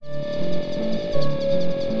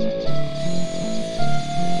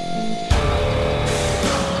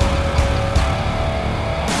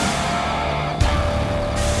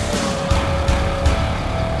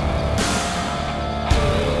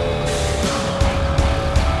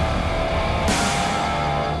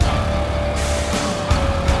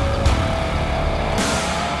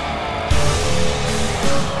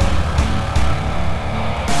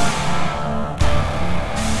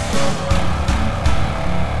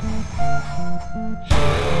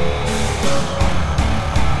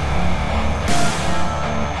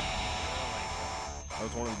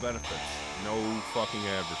fucking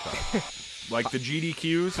advertise. Like the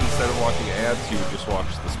GDQs, instead of watching ads, you would just watch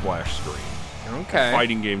the splash screen. Okay.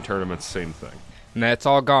 Fighting game tournaments, same thing. And that's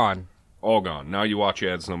all gone. All gone. Now you watch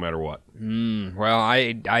ads no matter what. Well,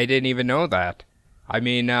 I didn't even know that. I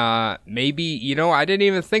mean, maybe, I didn't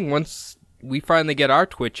even think once we finally get our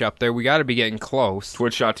Twitch up there, we got to be getting close.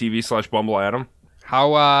 Twitch.tv/BumbleAdam.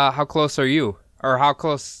 How close are you? Or how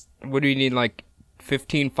close, what do you need, like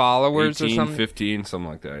 15 followers 18, or something? 15, something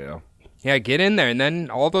like that, yeah. Yeah, get in there. And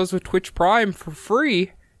then all those with Twitch Prime for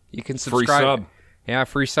free, you can subscribe. Free sub. Yeah,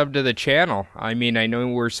 free sub to the channel. I mean, I know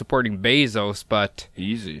we're supporting Bezos, but...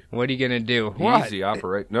 Easy. What are you going to do? Easy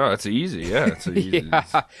operate. No, it's easy. Yeah, it's easy. Yeah.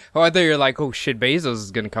 Oh, I thought you were like, oh shit, Bezos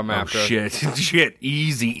is going to come after us. Shit.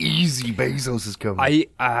 Easy. Bezos is coming.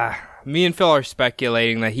 Me and Phil are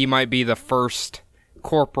speculating that he might be the first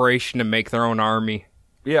corporation to make their own army.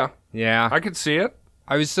 Yeah. Yeah. I could see it.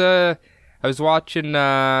 I was watching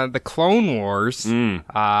the Clone Wars, the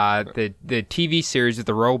TV series with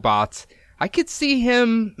the robots. I could see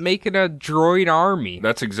him making a droid army.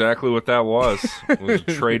 That's exactly what that was. It was a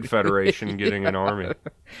trade federation getting an army.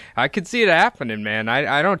 I could see it happening, man.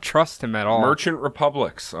 I don't trust him at all. Merchant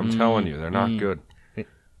republics. I'm telling you, they're not good.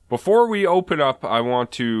 Before we open up, I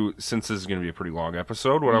want to, since this is going to be a pretty long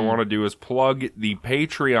episode, what I want to do is plug the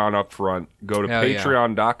Patreon up front. Go to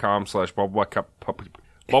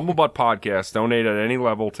patreon.com/Bumblebutt Podcast. Donate at any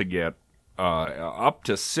level to get up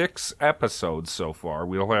to 6 episodes so far.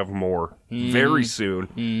 We'll have more very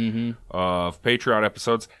soon of Patreon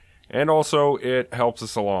episodes. And also, it helps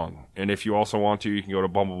us along. And if you also want to, you can go to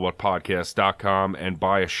bumblebuttpodcast.com and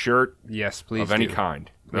buy a shirt yes, please of any do.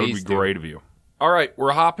 kind. That Please would be great of you. All right,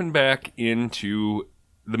 we're hopping back into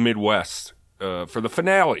the Midwest for the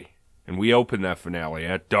finale. And we open that finale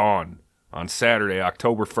at dawn on Saturday,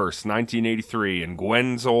 October 1st, 1983, in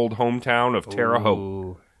Gwen's old hometown of Terre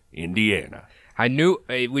Haute, Indiana. I knew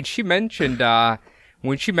when she mentioned that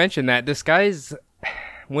this guy's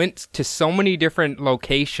went to so many different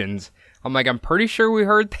locations. I'm like, I'm pretty sure we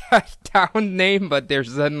heard that town name, but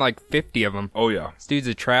there's then like 50 of them. Oh, yeah. This dude's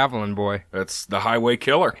a traveling boy. That's the highway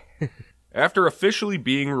killer. After officially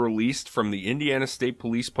being released from the Indiana State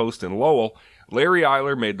Police Post in Lowell, Larry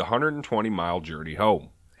Eyler made the 120-mile journey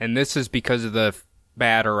home. And this is because of the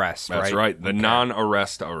bad arrest, right? That's right. The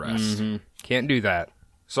non-arrest arrest. Mm-hmm. Can't do that.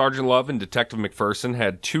 Sergeant Love and Detective McPherson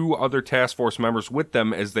had 2 other task force members with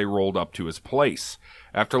them as they rolled up to his place.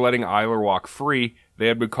 After letting Eyler walk free, they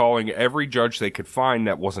had been calling every judge they could find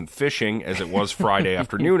that wasn't fishing, as it was Friday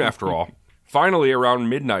afternoon after all. Finally, around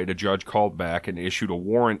midnight, a judge called back and issued a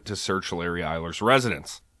warrant to search Larry Eyler's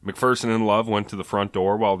residence. McPherson and Love went to the front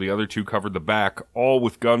door while the other 2 covered the back, all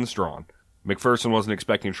with guns drawn. McPherson wasn't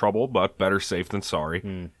expecting trouble, but better safe than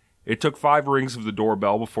sorry. It took 5 rings of the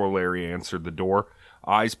doorbell before Larry answered the door,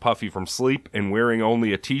 eyes puffy from sleep and wearing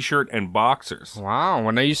only a t-shirt and boxers. Wow,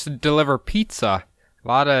 when I used to deliver pizza, a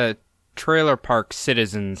lot of trailer park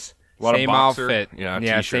citizens. Same outfit.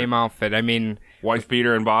 Yeah, same outfit. I mean... Wife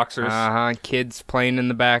beater and boxers. Kids playing in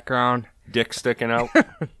the background. Dick sticking out.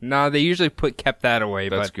 No, they usually kept that away.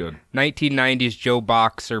 That's but good. 1990s Joe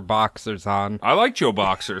Boxer boxers on. I like Joe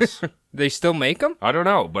Boxers. They still make them? I don't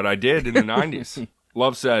know, but I did in the 90s.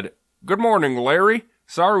 Love said, "Good morning, Larry.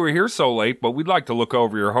 Sorry we're here so late, but we'd like to look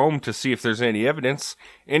over your home to see if there's any evidence.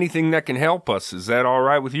 Anything that can help us. Is that all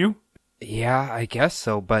right with you?" Yeah, I guess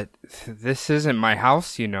so, but this isn't my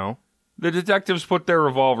house, you know. The detectives put their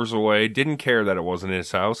revolvers away, didn't care that it wasn't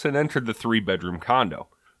his house, and entered the 3-bedroom condo.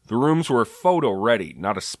 The rooms were photo-ready,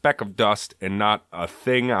 not a speck of dust, and not a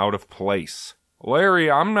thing out of place.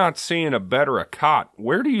 "Larry, I'm not seeing a bed or a cot.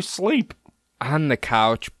 Where do you sleep?" On the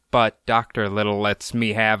couch, but Dr. Little lets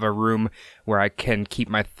me have a room where I can keep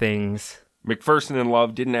my things. McPherson and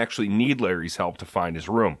Love didn't actually need Larry's help to find his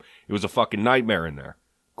room. It was a fucking nightmare in there.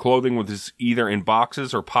 Clothing was either in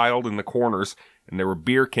boxes or piled in the corners, and there were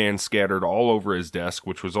beer cans scattered all over his desk,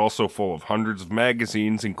 which was also full of hundreds of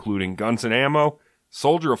magazines, including Guns and Ammo,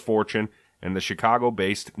 Soldier of Fortune, and the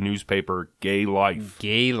Chicago-based newspaper Gay Life.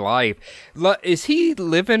 Gay Life. Is he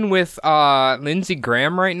living with Lindsey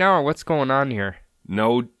Graham right now, or what's going on here?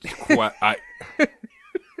 No,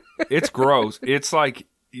 it's gross. It's like,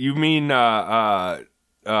 you mean, like,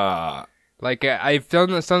 I've done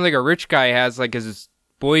this, sounds like a rich guy has, like, his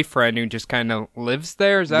boyfriend who just kind of lives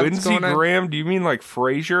there? Is that what's going on? Lindsey Graham? Do you mean like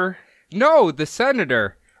Frasier? No, the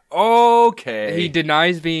senator. Okay. He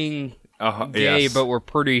denies being gay, yes. But we're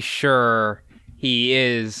pretty sure he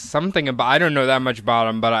is. Something about, I don't know that much about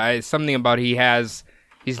him, but something about he's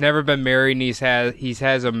never been married and he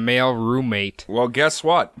has a male roommate. Well, guess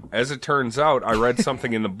what? As it turns out, I read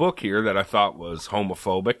something in the book here that I thought was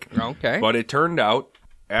homophobic. Okay. But it turned out,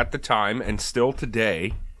 at the time and still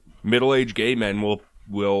today, middle-aged gay men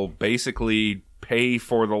will basically pay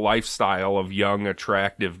for the lifestyle of young,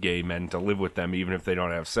 attractive gay men to live with them, even if they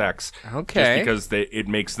don't have sex. Okay. Just because it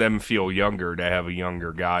makes them feel younger to have a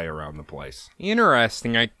younger guy around the place.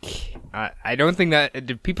 Interesting. I don't think that...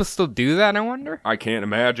 Do people still do that, I wonder? I can't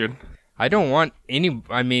imagine. I don't want any...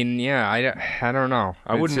 I mean, yeah, I don't know.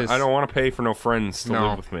 I don't want to pay for no friends to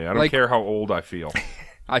live with me. I don't care how old I feel.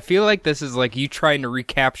 I feel like this is like you trying to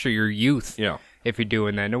recapture your youth. Yeah. If you're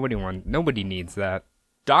doing that. Nobody needs that.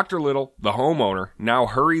 Dr. Little, the homeowner, now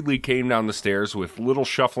hurriedly came down the stairs with little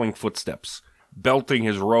shuffling footsteps, belting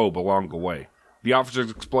his robe along the way. The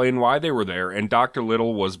officers explained why they were there, and Dr.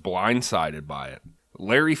 Little was blindsided by it.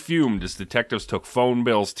 Larry fumed as detectives took phone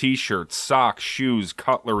bills, t-shirts, socks, shoes,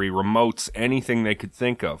 cutlery, remotes, anything they could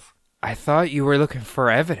think of. I thought you were looking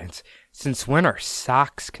for evidence. Since when are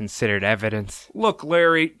socks considered evidence? Look,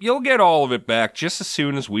 Larry, you'll get all of it back just as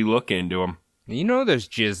soon as we look into them. You know there's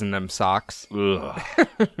jizz in them socks. Ugh.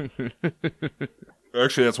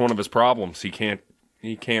 Actually, that's one of his problems. He can't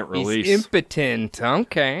release. He's impotent.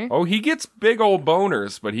 Okay. Oh, he gets big old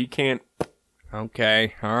boners, but he can't.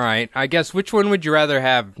 Okay. All right. I guess which one would you rather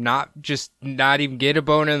have? Not even get a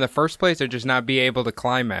boner in the first place, or just not be able to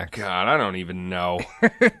climax? God, I don't even know.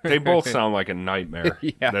 They both sound like a nightmare.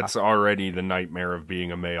 Yeah. That's already the nightmare of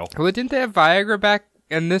being a male. Well, didn't they have Viagra back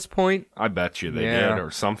in this point? I bet you they did,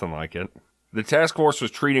 or something like it. The task force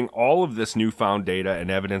was treating all of this newfound data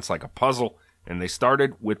and evidence like a puzzle, and they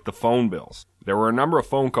started with the phone bills. There were a number of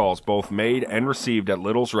phone calls both made and received at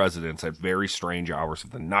Little's residence at very strange hours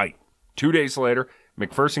of the night. 2 days later,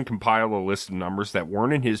 McPherson compiled a list of numbers that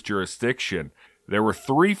weren't in his jurisdiction. There were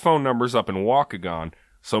 3 phone numbers up in Waukegan,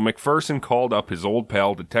 so McPherson called up his old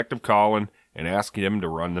pal, Detective Collin, and asked him to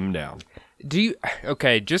run them down.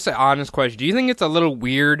 Okay, just an honest question. Do you think it's a little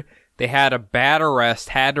weird they had a bad arrest,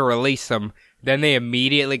 had to release him, then they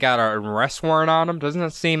immediately got an arrest warrant on him? Doesn't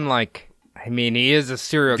it seem like... I mean, he is a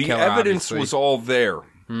serial killer, The evidence obviously. was all there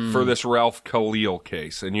for this Ralph Khalil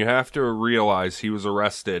case, and you have to realize he was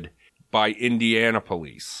arrested by Indiana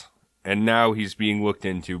police, and now he's being looked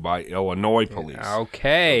into by Illinois police.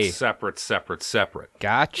 Okay. Separate.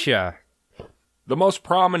 Gotcha. The most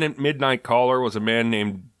prominent midnight caller was a man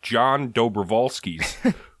named John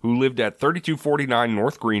Dobrovolskis, who lived at 3249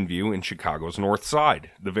 North Greenview in Chicago's North Side,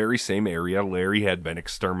 the very same area Larry had been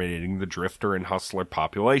exterminating the drifter and hustler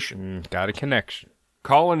population. Got a connection.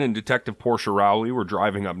 Colin and Detective Portia Rowley were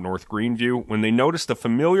driving up North Greenview when they noticed a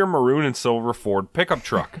familiar maroon and silver Ford pickup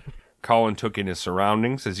truck. Colin took in his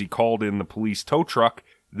surroundings as he called in the police tow truck.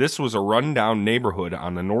 This was a run-down neighborhood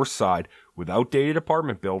on the north side with outdated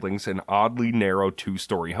apartment buildings and oddly narrow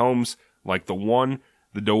 2-story homes like the one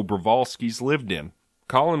the Dobrovolskis lived in.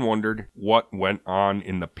 Colin wondered what went on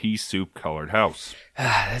in the pea soup colored house.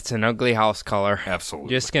 That's an ugly house color. Absolutely.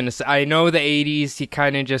 Just gonna say, I know the 80s, you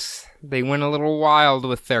kind of just, they went a little wild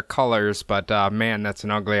with their colors, but man, that's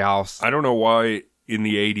an ugly house. I don't know why in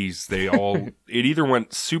the 80s they all, it either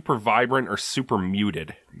went super vibrant or super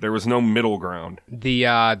muted. There was no middle ground.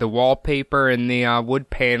 The wallpaper and the wood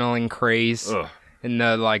paneling craze. Ugh. And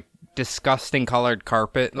the, disgusting colored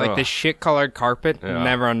carpet. The shit colored carpet. Yeah.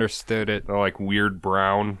 Never understood it. They're weird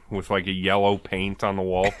brown with a yellow paint on the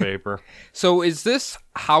wallpaper. So is this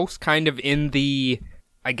house kind of in the,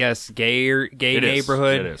 I guess, gay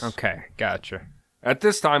neighborhood? It is. Okay, gotcha. At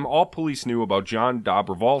this time, all police knew about John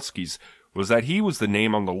Dobrovolskis was that he was the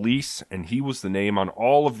name on the lease and he was the name on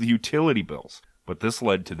all of the utility bills. But this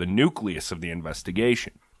led to the nucleus of the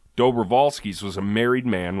investigation. Dobrovolskis was a married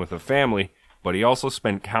man with a family, but he also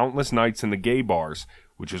spent countless nights in the gay bars,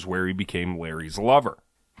 which is where he became Larry's lover.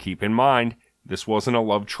 Keep in mind, this wasn't a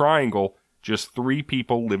love triangle, just 3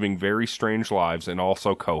 people living very strange lives and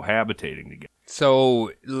also cohabitating together.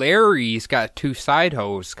 So Larry's got 2 side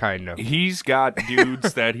hoes, kind of. He's got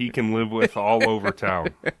dudes that he can live with all over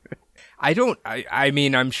town. I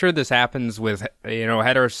mean, I'm sure this happens with,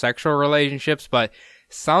 heterosexual relationships, but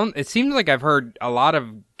it seems like I've heard a lot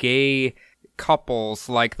of gay couples,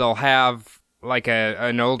 they'll have,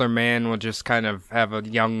 an older man will just kind of have a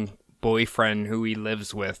young boyfriend who he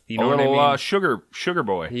lives with. You know what I mean? Sugar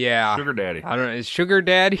boy. Yeah. Sugar daddy. I don't know. Is sugar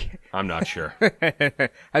daddy? I'm not sure.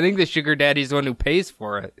 I think the sugar daddy's the one who pays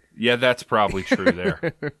for it. Yeah, that's probably true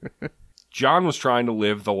there. John was trying to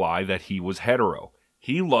live the lie that he was hetero.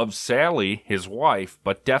 He loved Sally, his wife,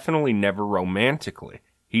 but definitely never romantically.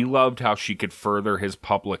 He loved how she could further his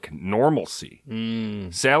public normalcy.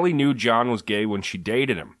 Sally knew John was gay when she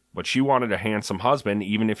dated him, but she wanted a handsome husband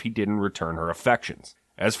even if he didn't return her affections.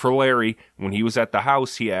 As for Larry, when he was at the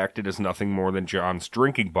house, he acted as nothing more than John's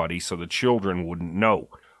drinking buddy so the children wouldn't know.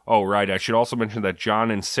 Oh, right. I should also mention that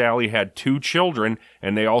John and Sally had 2 children,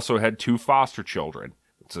 and they also had 2 foster children.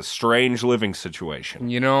 It's a strange living situation.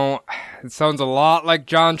 You know, it sounds a lot like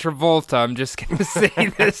John Travolta. I'm just going to say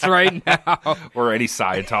this right now. Or any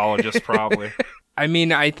Scientologist, probably. I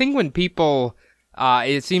mean, I think when people,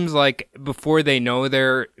 it seems like before they know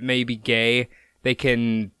they're maybe gay, they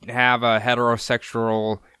can have a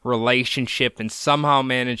heterosexual relationship and somehow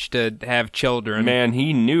manage to have children. Man,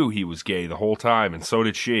 he knew he was gay the whole time, and so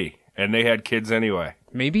did she. And they had kids anyway.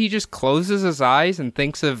 Maybe he just closes his eyes and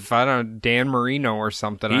thinks of, I don't know, Dan Marino or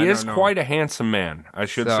something. He is quite a handsome man, I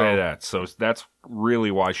should say that. So that's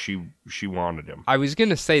really why she wanted him. I was going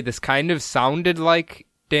to say, this kind of sounded like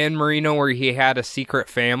Dan Marino, where he had a secret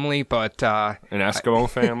family, but... An Eskimo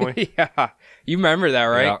family? Yeah. You remember that,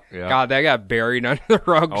 right? Yeah. God, that got buried under the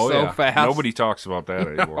rug fast. Nobody talks about that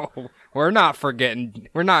anymore. No, we're not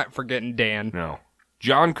forgetting Dan. No.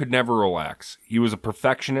 John could never relax. He was a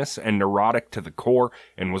perfectionist and neurotic to the core,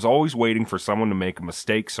 and was always waiting for someone to make a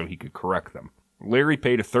mistake so he could correct them. Larry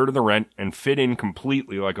paid a third of the rent and fit in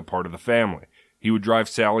completely like a part of the family. He would drive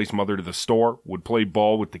Sally's mother to the store, would play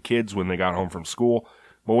ball with the kids when they got home from school,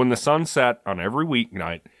 but when the sun set on every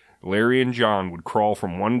weeknight, Larry and John would crawl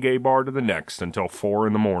from one gay bar to the next until 4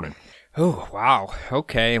 a.m. Oh, wow.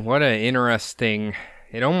 Okay, what an interesting...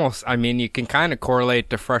 It almost, I mean, you can kind of correlate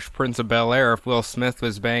to Fresh Prince of Bel-Air if Will Smith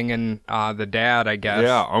was banging the dad, I guess.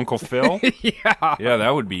 Yeah, Uncle Phil? Yeah. Yeah, that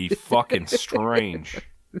would be fucking strange.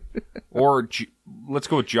 Or let's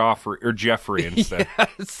go with Jeffrey instead.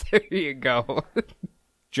 Yes, there you go.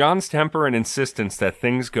 John's temper and insistence that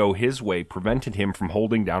things go his way prevented him from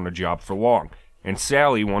holding down a job for long, and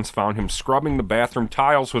Sally once found him scrubbing the bathroom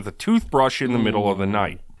tiles with a toothbrush in the middle of the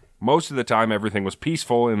night. Most of the time, everything was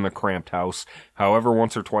peaceful in the cramped house. However,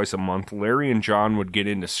 once or twice a month, Larry and John would get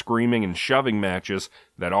into screaming and shoving matches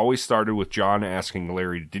that always started with John asking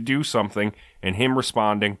Larry to do something, and him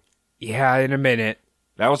responding, "Yeah, in a minute."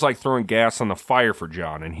 That was like throwing gas on the fire for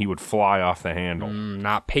John, and he would fly off the handle.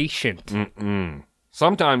 Not patient.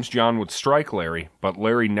 Sometimes John would strike Larry, but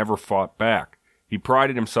Larry never fought back. He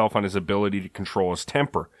prided himself on his ability to control his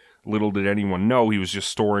temper. Little did anyone know he was just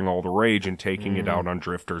storing all the rage and taking it out on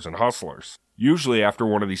drifters and hustlers. Usually after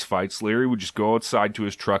one of these fights, Larry would just go outside to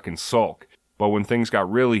his truck and sulk. But when things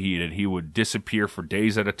got really heated, he would disappear for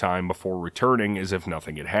days at a time before returning as if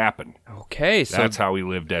nothing had happened. Okay, so... That's how he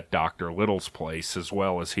lived at Dr. Little's place as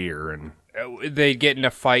well as here. And they'd get in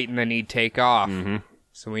a fight and then he'd take off.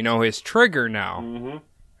 So we know his trigger now.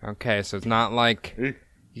 Okay, so it's not like...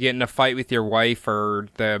 You get in a fight with your wife or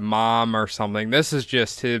the mom or something. This is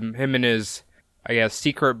just him and his, I guess,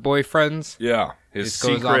 secret boyfriends. Yeah, his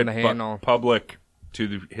secret but public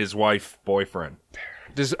to his wife boyfriend.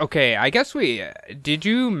 Okay, I guess did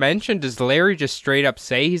you mention, does Larry just straight up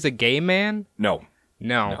say he's a gay man? No.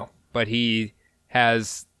 But he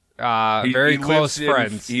has very close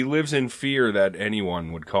friends. He lives in fear that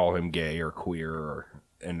anyone would call him gay or queer or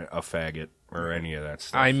a faggot or any of that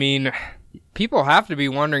stuff. I mean... People have to be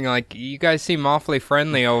wondering, like, you guys seem awfully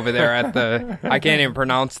friendly over there at the... I can't even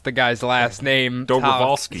pronounce the guy's last name.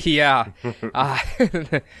 Dobrovolsky. Yeah.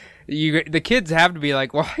 The kids have to be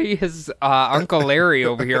like, why is Uncle Larry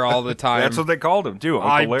over here all the time? That's what they called him, too,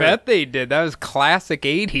 Uncle Larry. I bet they did. That was classic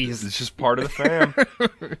 80s. It's just part of the fam.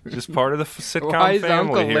 Just part of the sitcom why is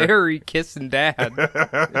family Uncle Larry kissing Dad?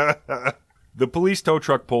 The police tow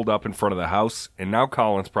truck pulled up in front of the house, and now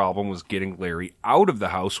Colin's problem was getting Larry out of the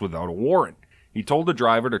house without a warrant. He told the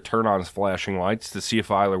driver to turn on his flashing lights to see if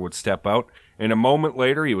Eyler would step out, and a moment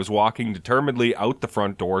later he was walking determinedly out the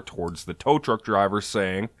front door towards the tow truck driver,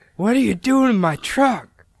 saying, "What are you doing in my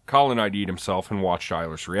truck?" Colin ID'd himself and watched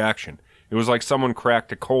Eyler's reaction. It was like someone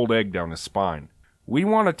cracked a cold egg down his spine. "We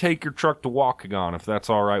want to take your truck to Waukegan, if that's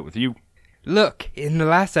all right with you." "Look, in the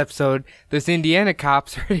last episode, those Indiana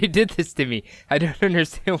cops already did this to me. I don't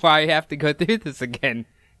understand why I have to go through this again."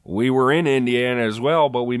 "We were in Indiana as well,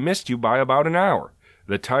 but we missed you by about an hour.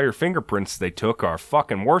 The tire fingerprints they took are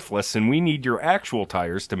fucking worthless, and we need your actual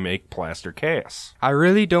tires to make plaster casts." "I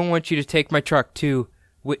really don't want you to take my truck, too.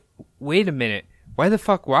 Wait a minute. Why the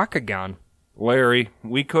fuck Waukegan?" "Larry,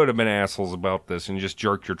 we could have been assholes about this and just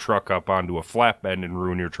jerked your truck up onto a flatbed and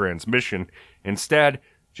ruin your transmission. Instead,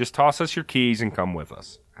 just toss us your keys and come with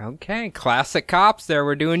us." Okay, classic cops there.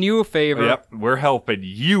 We're doing you a favor. Yep, we're helping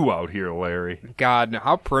you out here, Larry. God,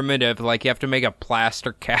 how primitive. Like, you have to make a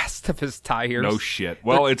plaster cast of his tires. No shit.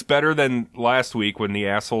 Well, it's better than last week when the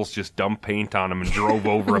assholes just dumped paint on him and drove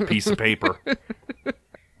over a piece of paper.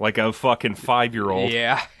 Like a fucking 5-year-old.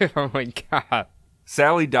 Yeah, oh my God.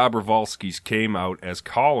 Sally Dobrovolsky's came out as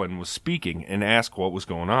Colin was speaking and asked what was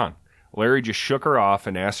going on. Larry just shook her off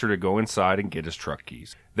and asked her to go inside and get his truck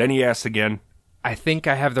keys. Then he asked again, I think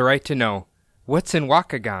I have the right to know. What's in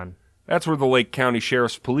Waukegan? That's where the Lake County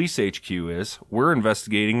Sheriff's Police HQ is. We're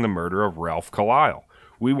investigating the murder of Ralph Carlisle.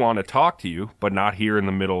 We want to talk to you, but not here in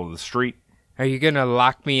the middle of the street. Are you going to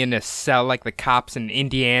lock me in a cell like the cops in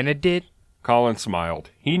Indiana did? Colin smiled.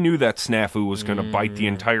 He knew that snafu was going to bite the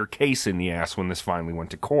entire case in the ass when this finally went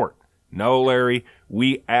to court. No, Larry,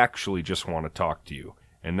 we actually just want to talk to you,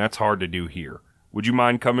 and that's hard to do here. Would you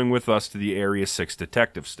mind coming with us to the Area 6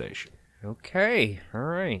 Detective Station? Okay, all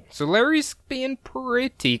right. So Larry's being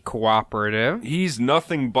pretty cooperative. He's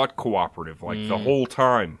nothing but cooperative, like the whole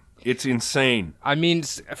time. It's insane. I mean,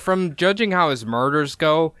 from judging how his murders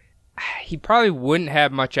go, he probably wouldn't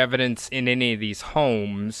have much evidence in any of these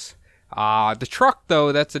homes. The truck,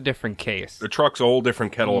 though, that's a different case. The truck's a whole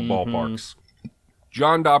different kettle of ballparks.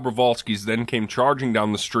 John Dobrovolsky's then came charging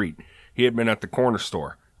down the street. He had been at the corner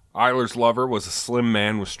store. Eyler's lover was a slim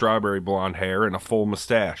man with strawberry blonde hair and a full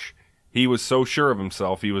mustache. He was so sure of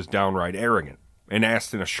himself he was downright arrogant, and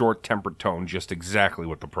asked in a short-tempered tone just exactly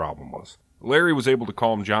what the problem was. Larry was able to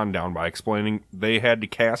calm John down by explaining they had to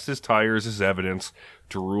cast his tires as evidence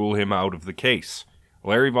to rule him out of the case.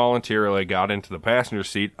 Larry voluntarily got into the passenger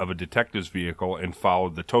seat of a detective's vehicle and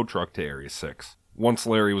followed the tow truck to Area 6. Once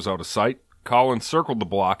Larry was out of sight, Colin circled the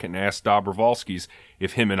block and asked Dobrovolsky's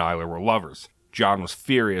if him and Eyler were lovers. John was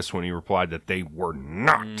furious when he replied that they were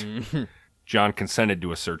not. John consented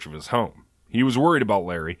to a search of his home. He was worried about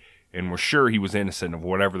Larry and was sure he was innocent of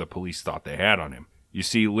whatever the police thought they had on him. You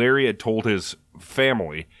see, Larry had told his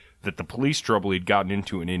family that the police trouble he'd gotten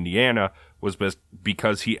into in Indiana was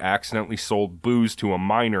because he accidentally sold booze to a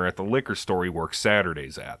minor at the liquor store he worked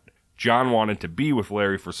Saturdays at. John wanted to be with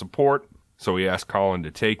Larry for support, so he asked Colin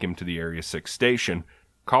to take him to the Area 6 station.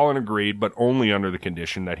 Colin agreed, but only under the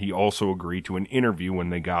condition that he also agreed to an interview when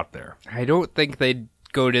they got there. I don't think they'd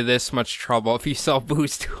go to this much trouble if you sell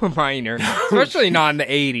booze to a minor, especially not in the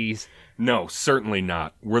 80s. No, certainly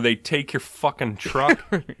not. Where they take your fucking truck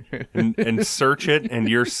and search it, and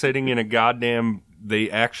you're sitting in a goddamn...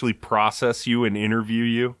 They actually process you and interview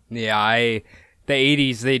you? Yeah, the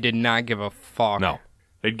 80s, they did not give a fuck. No.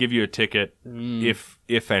 They'd give you a ticket,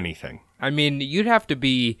 if anything. I mean, you'd have to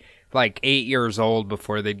be like 8 years old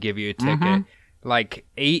before they'd give you a ticket. Like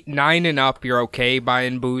 8, 9 and up, you're okay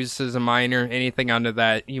buying booze as a minor. Anything under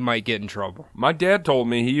that, you might get in trouble. My dad told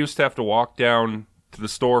me he used to have to walk down to the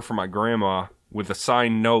store for my grandma with a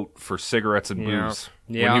signed note for cigarettes and booze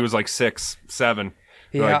when he was like 6, 7.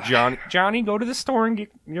 Yeah. Like, Johnny, go to the store and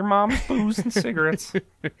get your mom's booze and cigarettes.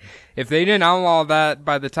 If they didn't outlaw that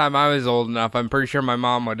by the time I was old enough, I'm pretty sure my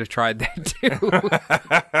mom would have tried that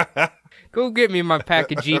too. Go get me my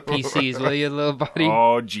pack of GPCs, will you, little buddy?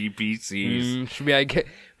 Oh, GPCs. She'd be like,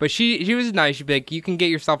 but she was nice. She'd be like, you can get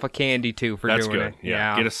yourself a candy too for That's doing good. it.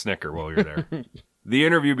 Yeah, get a Snicker while you're there. The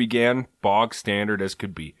interview began, bog standard as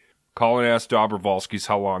could be. Colin asked Dobrovolsky's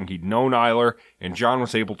how long he'd known Eyler, and John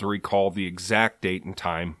was able to recall the exact date and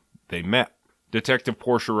time they met. Detective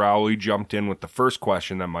Portia Rowley jumped in with the first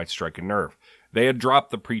question that might strike a nerve. They had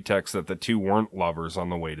dropped the pretext that the two weren't lovers on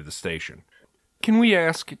the way to the station. Can we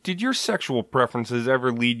ask, did your sexual preferences ever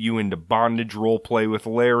lead you into bondage roleplay with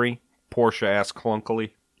Larry? Portia asked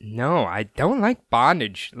clunkily. No, I don't like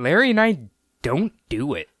bondage. Larry and I don't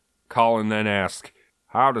do it. Colin then asked,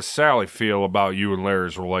 how does Sally feel about you and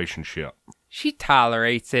Larry's relationship? She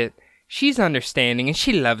tolerates it. She's understanding and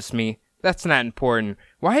she loves me. That's not important.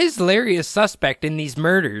 Why is Larry a suspect in these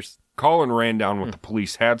murders? Colin ran down what the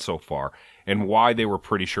police had so far and why they were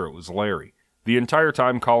pretty sure it was Larry. The entire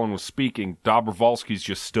time Colin was speaking, Dobrovolsky's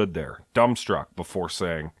just stood there, dumbstruck, before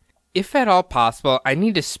saying, if at all possible, I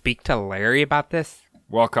need to speak to Larry about this.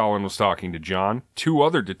 While Colin was talking to John, 2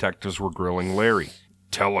 other detectives were grilling Larry.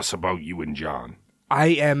 Tell us about you and John. I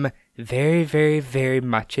am very, very, very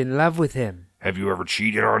much in love with him. Have you ever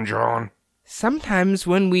cheated on John? Sometimes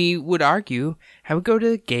when we would argue, I would go to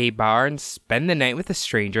the gay bar and spend the night with a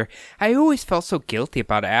stranger. I always felt so guilty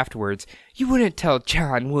about it afterwards. You wouldn't tell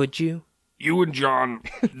John, would you? You and John,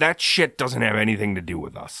 that shit doesn't have anything to do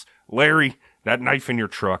with us. Larry, that knife in your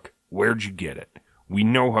truck, where'd you get it? We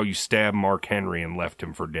know how you stabbed Mark Henry and left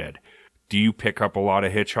him for dead. Do you pick up a lot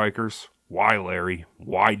of hitchhikers? Why, Larry?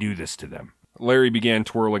 Why do this to them? Larry began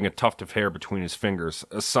twirling a tuft of hair between his fingers,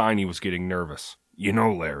 a sign he was getting nervous. You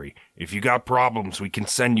know, Larry, if you got problems, we can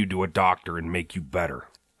send you to a doctor and make you better.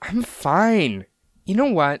 I'm fine. You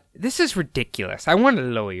know what? This is ridiculous. I want a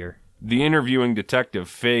lawyer. The interviewing detective,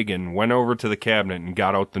 Fagan, went over to the cabinet and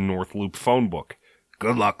got out the North Loop phone book.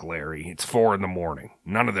 Good luck, Larry. It's 4 a.m.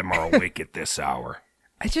 None of them are awake at this hour.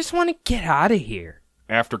 I just want to get out of here.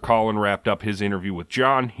 After Colin wrapped up his interview with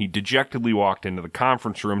John, he dejectedly walked into the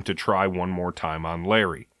conference room to try one more time on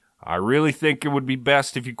Larry. I really think it would be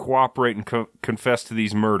best if you cooperate and confess to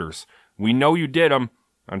these murders. We know you did them.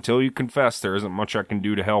 Until you confess, there isn't much I can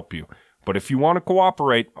do to help you. But if you want to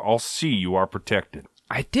cooperate, I'll see you are protected.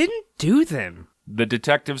 I didn't do them. The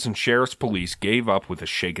detectives and sheriff's police gave up with a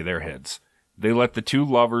shake of their heads. They let the two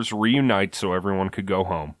lovers reunite so everyone could go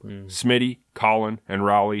home. Smitty, Colin, and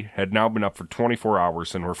Rowley had now been up for 24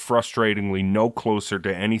 hours and were frustratingly no closer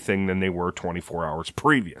to anything than they were 24 hours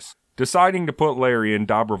previous. Deciding to put Larry and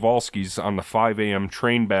Dobrovolsky's on the 5 a.m.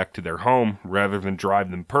 train back to their home rather than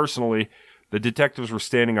drive them personally, the detectives were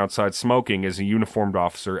standing outside smoking as a uniformed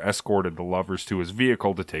officer escorted the lovers to his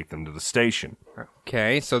vehicle to take them to the station.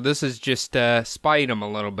 Okay, so this is just spite him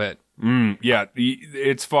a little bit. Yeah,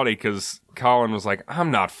 it's funny because Colin was like, I'm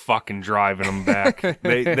not fucking driving them back.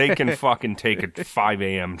 They can fucking take a 5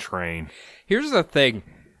 a.m. train. Here's the thing.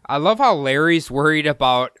 I love how Larry's worried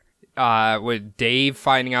about with Dave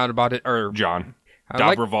finding out about it, or John.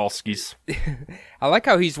 Dobrovolsky's. I like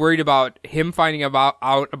how he's worried about him finding out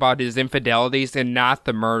about his infidelities and not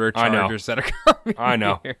the murder charges that are coming. I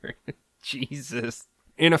know. Here. Jesus.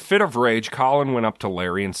 In a fit of rage, Colin went up to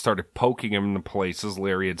Larry and started poking him in the places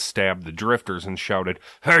Larry had stabbed the drifters and shouted,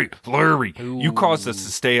 Hey, Larry, you caused us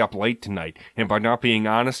to stay up late tonight, and by not being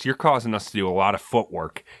honest, you're causing us to do a lot of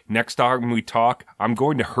footwork. Next time we talk, I'm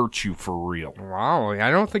going to hurt you for real. Wow,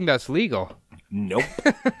 I don't think that's legal. Nope.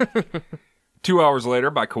 2 hours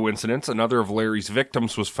later, by coincidence, another of Larry's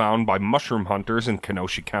victims was found by mushroom hunters in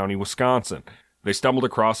Kenosha County, Wisconsin. They stumbled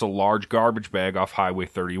across a large garbage bag off Highway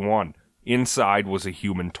 31. Inside was a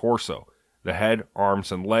human torso. The head,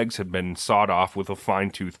 arms, and legs had been sawed off with a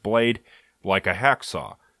fine-toothed blade, like a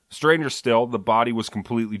hacksaw. Stranger still, the body was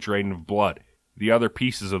completely drained of blood. The other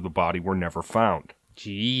pieces of the body were never found.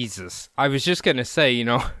 Jesus. I was just going to say,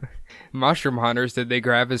 mushroom hunters, did they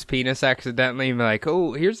grab his penis accidentally and be like,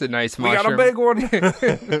 oh, here's a nice mushroom. We got a big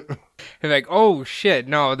one. And like, oh, shit,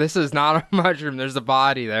 no, this is not a mushroom. There's a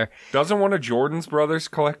body there. Doesn't one of Jordan's brothers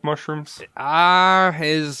collect mushrooms?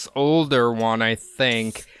 His older one, I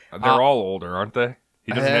think. They're all older, aren't they?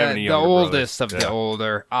 He doesn't have any younger The oldest brothers. of the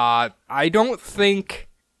older. I don't think...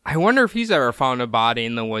 I wonder if he's ever found a body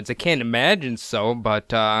in the woods. I can't imagine so,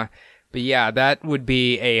 but yeah, that would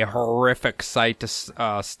be a horrific sight to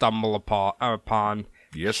stumble upon.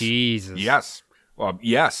 Yes. Jesus. Yes.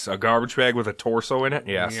 Yes, a garbage bag with a torso in it.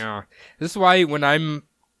 Yes. Yeah. This is why when I'm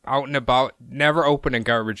out and about, never open a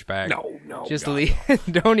garbage bag. No. Just leave.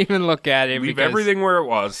 Don't even look at it. Leave everything where it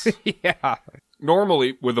was. Yeah.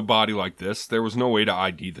 Normally, with a body like this, there was no way to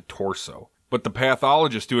ID the torso. But the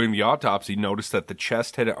pathologist doing the autopsy noticed that the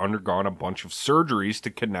chest had undergone a bunch of surgeries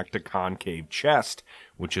to connect a concave chest,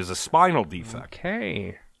 which is a spinal defect.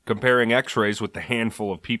 Okay. Comparing x-rays with the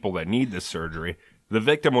handful of people that need this surgery, the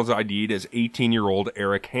victim was ID'd as 18-year-old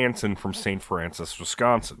Eric Hansen from St. Francis,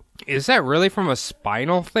 Wisconsin. Is that really from a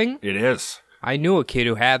spinal thing? It is. I knew a kid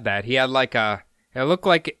who had that. He had it looked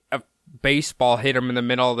like a baseball hit him in the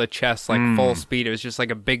middle of the chest, like full speed. It was just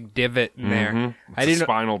like a big divot in there. It's a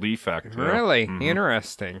spinal defect. Really?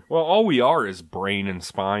 Interesting. Well, all we are is brain and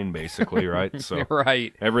spine, basically, right? So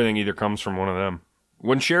right. Everything either comes from one of them.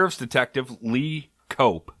 When Sheriff's Detective Lee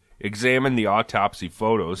Cope examined the autopsy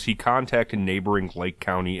photos, he contacted neighboring Lake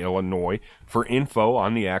County, Illinois, for info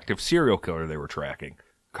on the active serial killer they were tracking.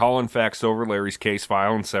 Colin faxed over Larry's case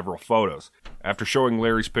file and several photos. After showing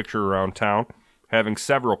Larry's picture around town, having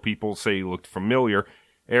several people say he looked familiar,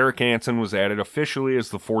 Eric Hansen was added officially as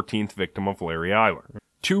the 14th victim of Larry Eyler.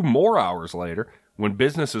 2 more hours later, when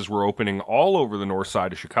businesses were opening all over the north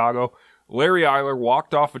side of Chicago, Larry Eyler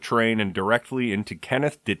walked off a train and directly into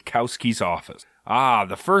Kenneth Ditkowski's office. Ah,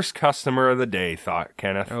 the first customer of the day, thought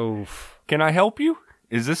Kenneth. Oof. Can I help you?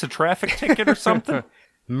 Is this a traffic ticket or something?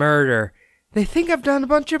 Murder. They think I've done a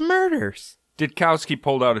bunch of murders. Ditkowski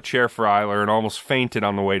pulled out a chair for Eyler and almost fainted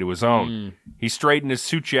on the way to his own. He straightened his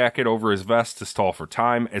suit jacket over his vest to stall for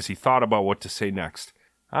time as he thought about what to say next.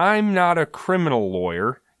 I'm not a criminal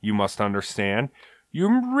lawyer, you must understand.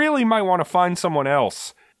 You really might want to find someone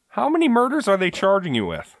else. How many murders are they charging you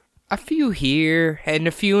with? A few here and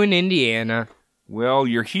a few in Indiana. Well,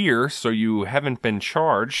 you're here, so you haven't been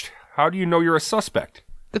charged. How do you know you're a suspect?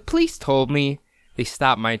 The police told me. They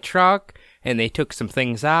stopped my truck, and they took some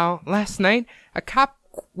things out. Last night, a cop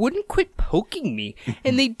wouldn't quit poking me,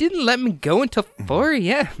 and they didn't let me go until 4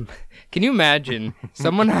 a.m. Can you imagine?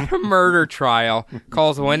 Someone on a murder trial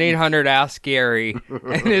calls 1-800-ASK-GARY,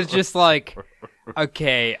 and it's just like,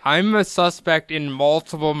 okay, I'm a suspect in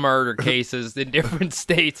multiple murder cases in different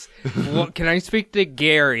states. Can I speak to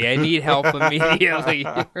Gary? I need help immediately.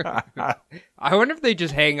 I wonder if they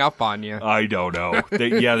just hang up on you. I don't know.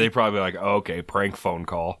 They probably like, okay, prank phone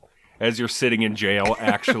call. As you're sitting in jail,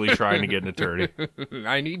 actually trying to get an attorney.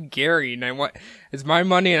 I need Gary, and it's my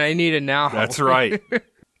money, and I need it now. That's right.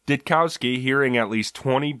 Ditkowski, hearing at least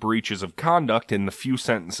 20 breaches of conduct in the few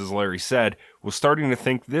sentences Larry said, was starting to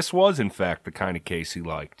think this was, in fact, the kind of case he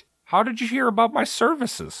liked. How did you hear about my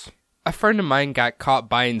services? A friend of mine got caught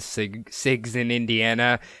buying cigs in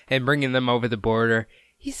Indiana and bringing them over the border.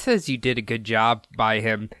 He says you did a good job by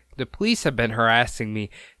him. The police have been harassing me.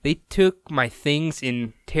 They took my things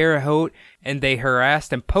in Terre Haute, and they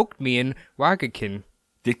harassed and poked me in Waukegan.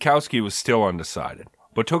 Ditkowski was still undecided,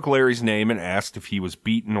 but took Larry's name and asked if he was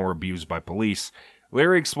beaten or abused by police.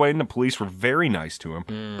 Larry explained the police were very nice to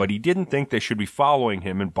him, but he didn't think they should be following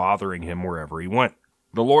him and bothering him wherever he went.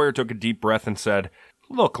 The lawyer took a deep breath and said,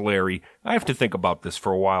 "Look, Larry, I have to think about this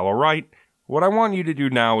for a while, all right? What I want you to do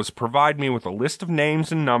now is provide me with a list of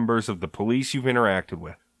names and numbers of the police you've interacted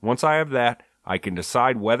with. Once I have that, I can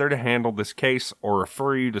decide whether to handle this case or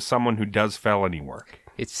refer you to someone who does felony work."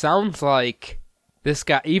 It sounds like this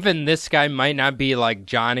guy might not be like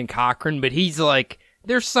John and Cochran, but he's like,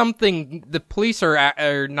 there's something, the police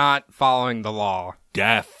are not following the law.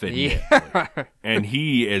 Definitely. Yeah. And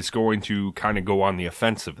he is going to kind of go on the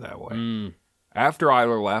offensive that way. After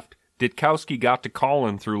Eyler left, Ditkowski got to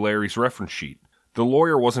calling through Larry's reference sheet. The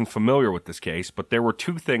lawyer wasn't familiar with this case, but there were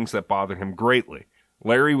two things that bothered him greatly.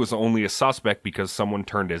 Larry was only a suspect because someone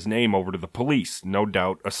turned his name over to the police, no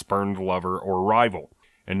doubt a spurned lover or rival.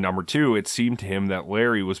 And number two, it seemed to him that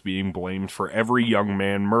Larry was being blamed for every young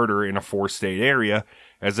man murder in a 4-state area,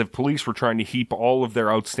 as if police were trying to heap all of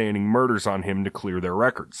their outstanding murders on him to clear their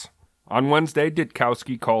records. On Wednesday,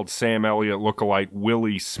 Ditkowski called Sam Elliott lookalike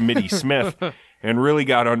Willie Smitty Smith and really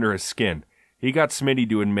got under his skin. He got Smitty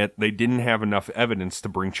to admit they didn't have enough evidence to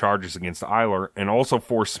bring charges against Eyler, and also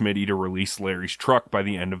forced Smitty to release Larry's truck by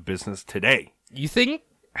the end of business today. You think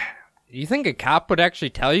a cop would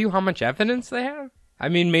actually tell you how much evidence they have? I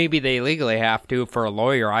mean, maybe they legally have to for a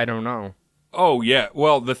lawyer, I don't know. Oh, yeah.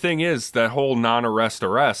 Well, the thing is, that whole non-arrest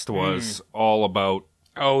arrest was all about...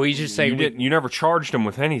 Oh, he's just saying... You never charged him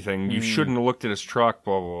with anything. You shouldn't have looked at his truck,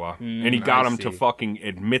 blah, blah, blah. And he got him to fucking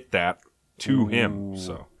admit that to him,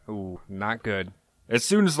 so... Ooh, not good. As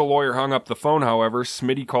soon as the lawyer hung up the phone, however,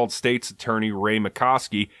 Smitty called state's attorney Ray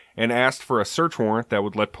McCoskey and asked for a search warrant that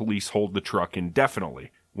would let police hold the truck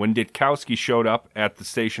indefinitely. When Ditkowski showed up at the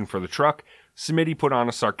station for the truck, Smitty put on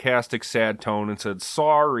a sarcastic, sad tone and said,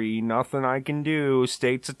 "Sorry, nothing I can do.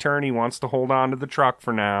 State's attorney wants to hold on to the truck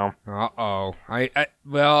for now." Uh-oh.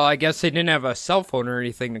 I guess they didn't have a cell phone or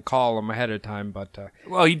anything to call him ahead of time, but...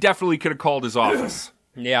 Well, he definitely could have called his office.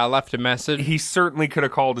 Yeah, I left a message. He certainly could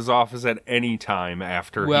have called his office at any time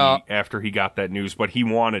after he got that news, but he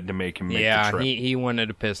wanted to make him make the trip. Yeah, he wanted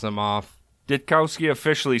to piss him off. Ditkowski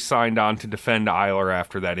officially signed on to defend Eyler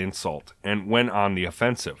after that insult, and went on the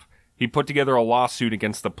offensive. He put together a lawsuit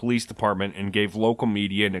against the police department and gave local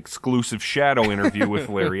media an exclusive shadow interview with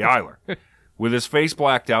Larry Eyler. With his face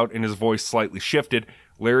blacked out and his voice slightly shifted,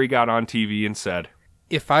 Larry got on TV and said,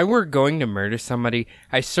 "If I were going to murder somebody,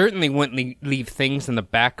 I certainly wouldn't leave things in the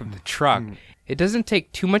back of the truck. It doesn't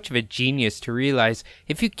take too much of a genius to realize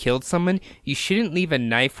if you killed someone, you shouldn't leave a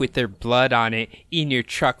knife with their blood on it in your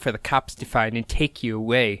truck for the cops to find and take you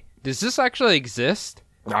away." Does this actually exist?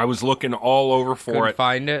 I was looking all over for Couldn't it.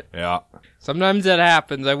 find it? Yeah. Sometimes that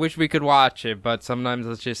happens. I wish we could watch it, but sometimes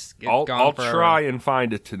it's just gone I'll forever. try and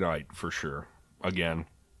find it tonight, for sure. Again.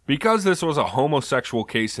 Because this was a homosexual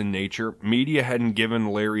case in nature, media hadn't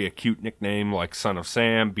given Larry a cute nickname like Son of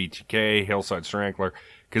Sam, BTK, Hillside Strangler,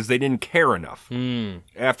 because they didn't care enough.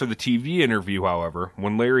 After the TV interview, however,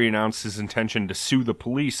 when Larry announced his intention to sue the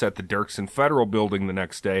police at the Dirksen Federal Building the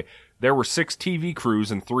next day, there were 6 TV crews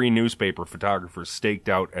and 3 newspaper photographers staked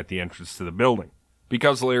out at the entrance to the building.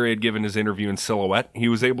 Because Larry had given his interview in silhouette, he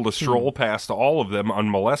was able to stroll past all of them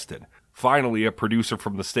unmolested. Finally, a producer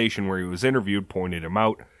from the station where he was interviewed pointed him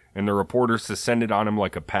out, and the reporters descended on him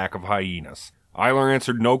like a pack of hyenas. Eyler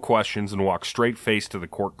answered no questions and walked straight-faced to the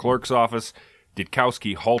court clerk's office.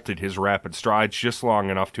 Ditkowski halted his rapid strides just long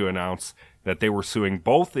enough to announce that they were suing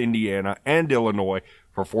both Indiana and Illinois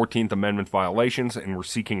for 14th Amendment violations and were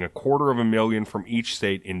seeking $250,000 from each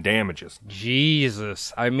state in damages.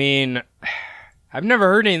 Jesus. I mean, I've never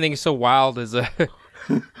heard anything so wild as a...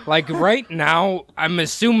 Like, right now, I'm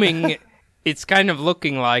assuming it's kind of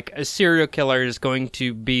looking like a serial killer is going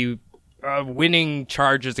to be winning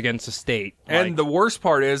charges against the state. And the worst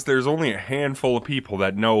part is there's only a handful of people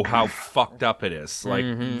that know how fucked up it is. Like,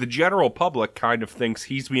 the general public kind of thinks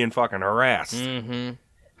he's being fucking harassed.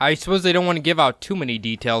 I suppose they don't want to give out too many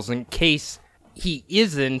details in case he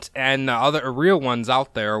isn't, and the other real one's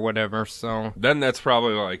out there or whatever, so... Then that's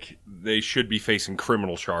probably like, they should be facing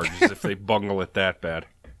criminal charges if they bungle it that bad.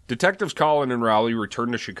 Detectives Colin and Rowley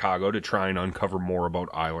returned to Chicago to try and uncover more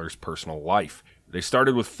about Eyler's personal life. They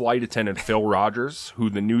started with flight attendant Phil Rogers, who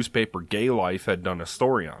the newspaper Gay Life had done a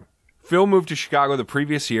story on. Phil moved to Chicago the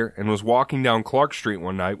previous year and was walking down Clark Street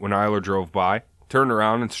one night when Eyler drove by, turned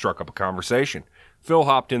around and struck up a conversation. Phil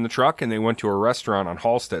hopped in the truck and they went to a restaurant on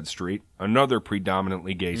Halstead Street, another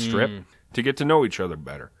predominantly gay strip, to get to know each other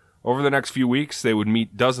better. Over the next few weeks, they would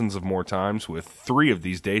meet dozens of more times, with 3 of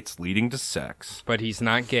these dates leading to sex. But he's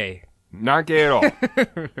not gay. Not gay at all.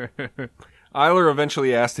 Eyler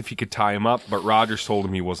eventually asked if he could tie him up, but Rogers told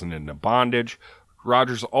him he wasn't into bondage.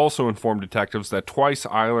 Rogers also informed detectives that twice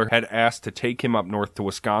Eyler had asked to take him up north to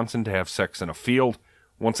Wisconsin to have sex in a field.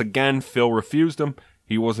 Once again, Phil refused him.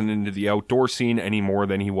 He wasn't into the outdoor scene any more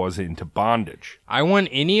than he was into bondage. I want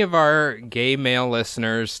any of our gay male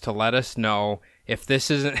listeners to let us know if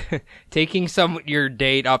this isn't taking your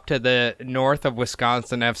date up to the north of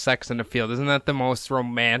Wisconsin to have sex in a field. Isn't that the most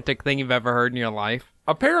romantic thing you've ever heard in your life?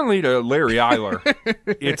 Apparently to Larry Eyler,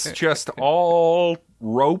 it's just all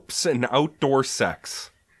ropes and outdoor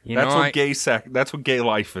sex. That's what gay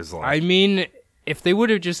life is like. I mean, if they would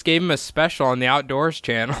have just gave him a special on the Outdoors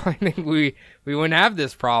channel, I think we wouldn't have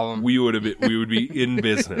this problem. We would be in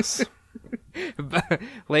business.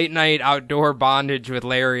 Late night outdoor bondage with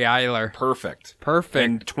Larry Eyler. Perfect.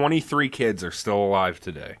 And 23 kids are still alive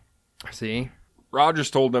today. See?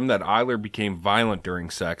 Rogers told them that Eyler became violent during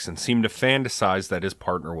sex and seemed to fantasize that his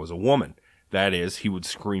partner was a woman. That is, he would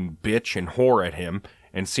scream bitch and whore at him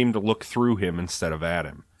and seem to look through him instead of at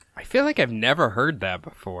him. I feel like I've never heard that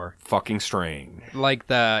before. Fucking strange.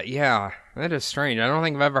 Yeah, that is strange. I don't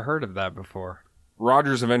think I've ever heard of that before.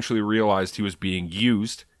 Rogers eventually realized he was being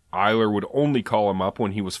used. Eyler would only call him up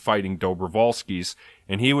when he was fighting Dobrovolskis,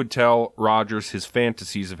 and he would tell Rogers his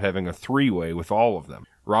fantasies of having a 3-way with all of them.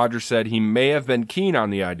 Rogers said he may have been keen on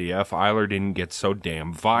the idea if Eyler didn't get so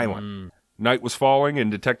damn violent. Night was falling,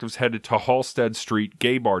 and detectives headed to Halstead Street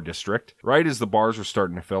Gay Bar District, right as the bars were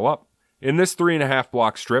starting to fill up. In this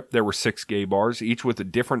 3.5-block strip, there were 6 gay bars, each with a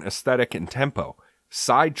different aesthetic and tempo.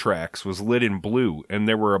 Sidetracks was lit in blue, and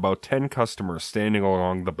there were about 10 customers standing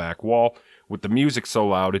along the back wall, with the music so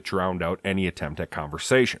loud it drowned out any attempt at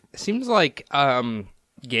conversation. It seems like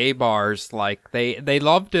gay bars, like they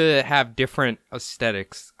love to have different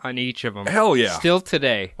aesthetics on each of them. Hell yeah. Still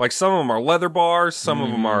today. Like some of them are leather bars, some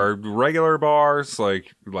of them are regular bars,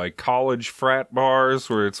 like college frat bars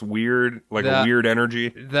where it's weird, like a weird energy.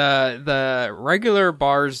 The regular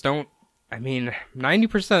bars don't, I mean,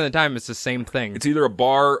 90% of the time it's the same thing. It's either a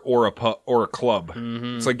bar or a pub or a club.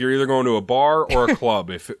 Mm-hmm. It's like you're either going to a bar or a club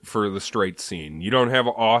for the straight scene. You don't have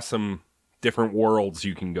awesome different worlds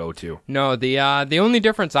you can go to. No, the only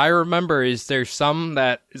difference I remember is there's some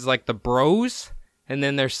that is like the bros, and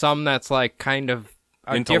then there's some that's like kind of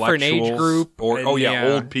a different age group.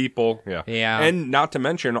 Old people. Yeah. Yeah. And not to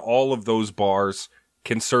mention, all of those bars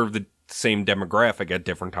can serve the same demographic at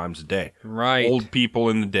different times of day. Right. Old people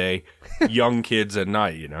in the day, young kids at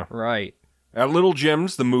night, you know? Right. At Little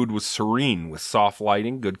Jim's, the mood was serene, with soft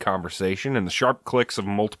lighting, good conversation, and the sharp clicks of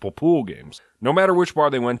multiple pool games. No matter which bar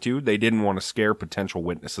they went to, they didn't want to scare potential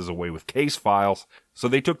witnesses away with case files, so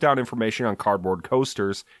they took down information on cardboard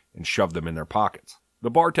coasters and shoved them in their pockets.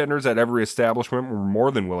 The bartenders at every establishment were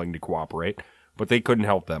more than willing to cooperate, but they couldn't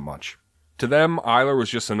help that much. To them, Eyler was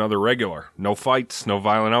just another regular. No fights, no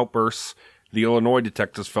violent outbursts. The Illinois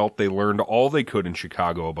detectives felt they learned all they could in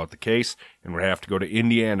Chicago about the case and would have to go to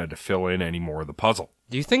Indiana to fill in any more of the puzzle.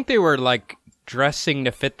 Do you think they were, like, dressing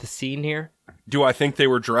to fit the scene here? Do I think they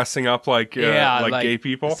were dressing up like gay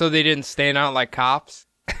people? So they didn't stand out like cops?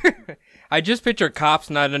 I just picture cops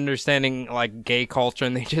not understanding, like, gay culture,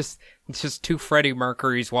 and it's just 2 Freddie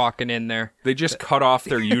Mercurys walking in there. They just cut off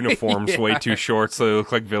their uniforms way too short so they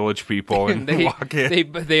look like village people and walk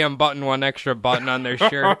in. They unbutton one extra button on their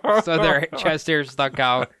shirt so their chest hair stuck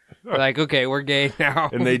out. They're like, okay, we're gay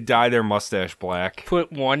now. And they dye their mustache black.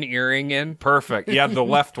 Put one earring in. Perfect. Yeah, the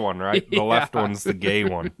left one, right? The left one's the gay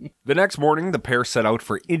one. The next morning, the pair set out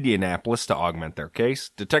for Indianapolis to augment their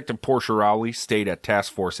case. Detective Portia Rowley stayed at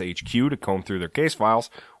Task Force HQ to comb through their case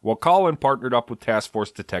files, while Colin partnered up with Task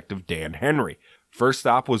Force Detective Dan Henry. First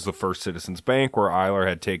stop was the First Citizens Bank, where Eyler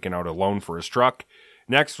had taken out a loan for his truck.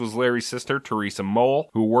 Next was Larry's sister, Teresa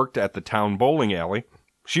Mole, who worked at the town bowling alley.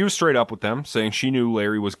 She was straight up with them, saying she knew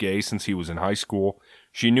Larry was gay since he was in high school.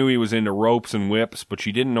 She knew he was into ropes and whips, but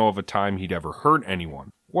she didn't know of a time he'd ever hurt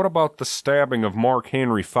anyone. What about the stabbing of Mark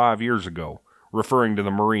Henry 5 years ago? Referring to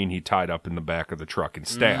the Marine he tied up in the back of the truck and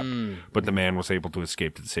stabbed, but the man was able to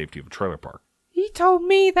escape to the safety of a trailer park. told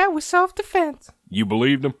me that was self-defense. You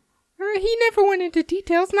believed him? He never went into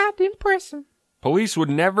details, not to impress him. Police would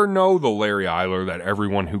never know the Larry Eyler that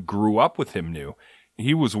everyone who grew up with him knew.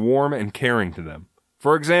 He was warm and caring to them.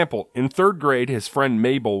 For example, in 3rd grade, his friend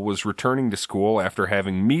Mabel was returning to school after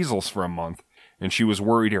having measles for a month, and she was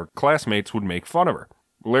worried her classmates would make fun of her.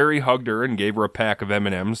 Larry hugged her and gave her a pack of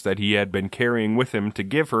M&Ms that he had been carrying with him to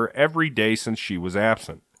give her every day since she was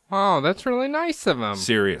absent. Oh, that's really nice of him.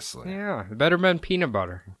 Seriously. Yeah, better than peanut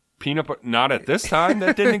butter. Peanut butter? Not at this time.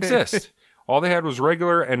 That didn't exist. All they had was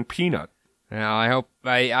regular and peanut. Yeah,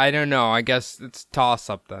 I don't know. I guess it's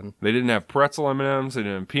toss-up then. They didn't have pretzel M&Ms. They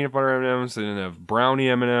didn't have peanut butter M&Ms. They didn't have brownie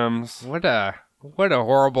M&Ms. What a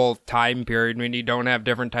horrible time period when you don't have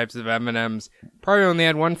different types of M&Ms. Probably only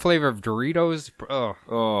had one flavor of Doritos. Ugh.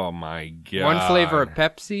 Oh, my God. One flavor of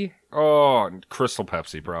Pepsi. Oh, Crystal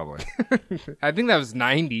Pepsi, probably. I think that was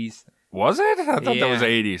 90s. Was it? I thought that was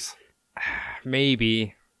 80s.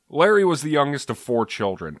 Maybe. Larry was the youngest of 4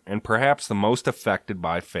 children, and perhaps the most affected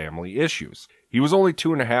by family issues. He was only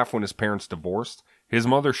 2.5 when his parents divorced. His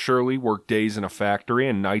mother, Shirley, worked days in a factory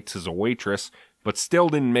and nights as a waitress, but still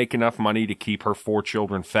didn't make enough money to keep her 4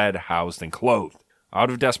 children fed, housed, and clothed. Out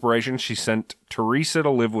of desperation, she sent Teresa to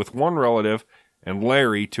live with one relative and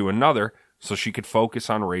Larry to another so she could focus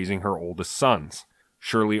on raising her oldest sons.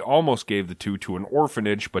 Shirley almost gave the 2 to an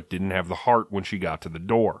orphanage, but didn't have the heart when she got to the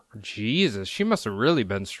door. Jesus, she must have really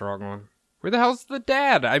been struggling. Where the hell's the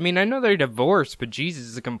dad? I mean, I know they're divorced, but Jesus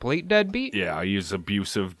is a complete deadbeat. Yeah, he's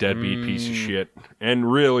abusive, deadbeat piece of shit.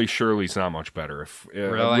 And really, Shirley's not much better.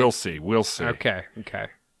 Really? We'll see. Okay.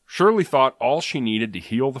 Shirley thought all she needed to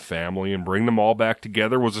heal the family and bring them all back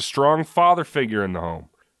together was a strong father figure in the home.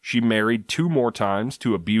 She married 2 more times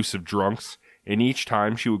to abusive drunks, and each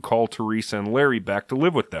time she would call Teresa and Larry back to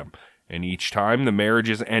live with them, and each time the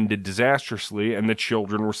marriages ended disastrously and the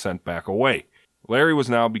children were sent back away. Larry was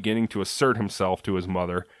now beginning to assert himself to his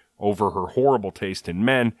mother over her horrible taste in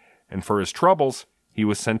men, and for his troubles, he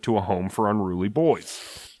was sent to a home for unruly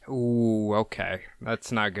boys. Ooh, okay.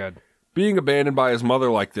 That's not good. Being abandoned by his mother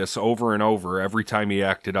like this over and over every time he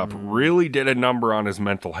acted up really did a number on his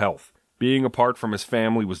mental health. Being apart from his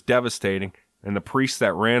family was devastating, and the priest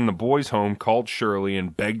that ran the boys' home called Shirley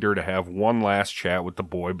and begged her to have one last chat with the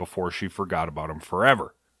boy before she forgot about him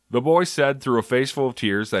forever. The boy said through a face full of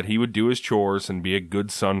tears that he would do his chores and be a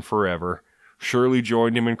good son forever. Shirley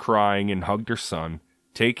joined him in crying and hugged her son,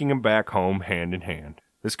 taking him back home hand in hand.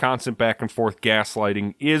 This constant back and forth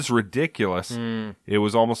gaslighting is ridiculous. It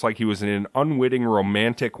was almost like he was in an unwitting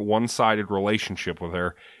romantic one-sided relationship with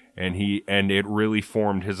her, and it really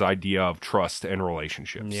formed his idea of trust and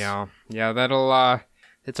relationships. Yeah,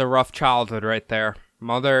 it's a rough childhood right there.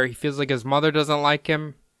 He feels like his mother doesn't like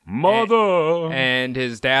him. Mother! And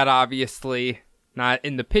his dad obviously not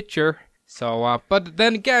in the picture. So, but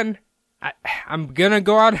then again, I'm gonna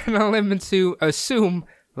go out on a limb and assume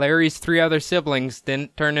Larry's 3 other siblings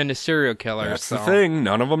didn't turn into serial killers. That's the thing.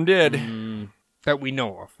 None of them did. That we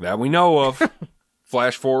know of.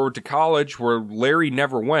 Flash forward to college, where Larry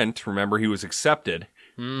never went. Remember, he was accepted,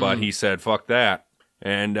 but he said, fuck that.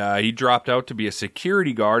 And he dropped out to be a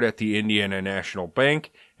security guard at the Indiana National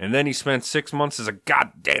Bank, and then he spent 6 months as a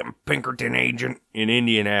goddamn Pinkerton agent in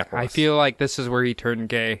Indianapolis. I feel like this is where he turned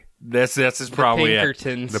gay. This is probably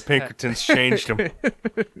Pinkertons. it. The Pinkertons changed him.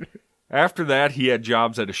 After that, he had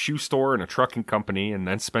jobs at a shoe store and a trucking company, and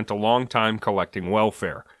then spent a long time collecting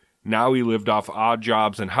welfare. Now he lived off odd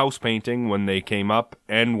jobs and house painting when they came up,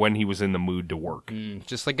 and when he was in the mood to work.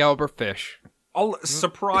 Just like Albert Fish.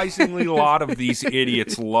 Surprisingly, a lot of these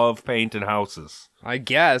idiots love painting houses. I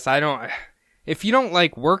guess. If you don't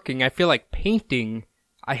like working, I feel like painting.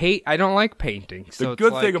 I don't like painting. So the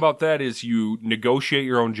good thing about that is you negotiate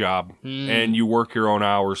your own job and you work your own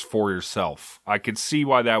hours for yourself. I could see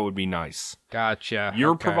why that would be nice. Gotcha.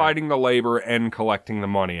 You're providing the labor and collecting the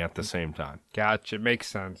money at the same time. Gotcha. Makes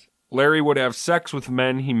sense. Larry would have sex with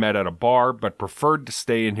men he met at a bar, but preferred to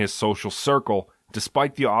stay in his social circle,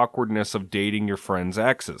 despite the awkwardness of dating your friend's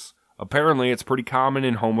exes. Apparently, it's pretty common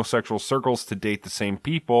in homosexual circles to date the same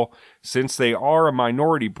people, since they are a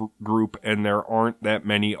minority group and there aren't that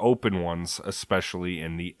many open ones, especially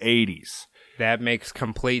in the 80s. That makes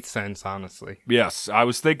complete sense, honestly. Yes, I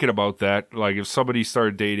was thinking about that. Like, if somebody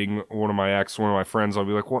started dating one of my friends, I'll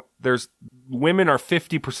be like, "What? Women are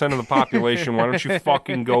 50% of the population. Why don't you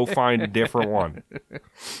fucking go find a different one?"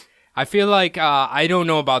 I feel like, I don't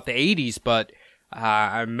know about the 80s, but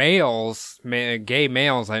gay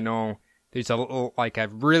males, I know there's a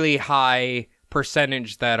really high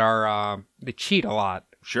percentage that are, they cheat a lot.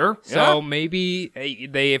 Sure. So maybe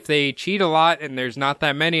if they cheat a lot and there's not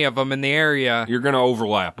that many of them in the area, you're going to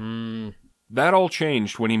overlap. That all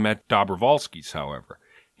changed when he met Dobrovolsky's, however.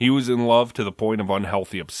 He was in love to the point of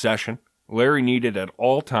unhealthy obsession. Larry needed at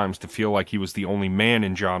all times to feel like he was the only man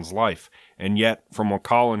in John's life, and yet, from what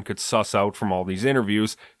Colin could suss out from all these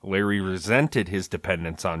interviews, Larry resented his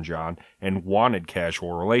dependence on John and wanted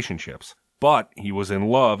casual relationships. But he was in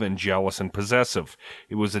love and jealous and possessive.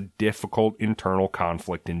 It was a difficult internal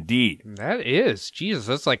conflict indeed. That is. Jesus,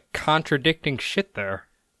 that's like contradicting shit there.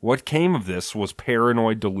 What came of this was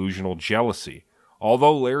paranoid delusional jealousy.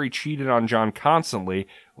 Although Larry cheated on John constantly,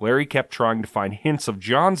 Larry kept trying to find hints of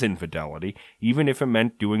John's infidelity, even if it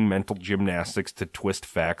meant doing mental gymnastics to twist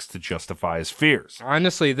facts to justify his fears.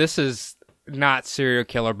 Honestly, this is not serial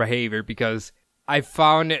killer behavior, because I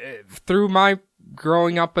found through my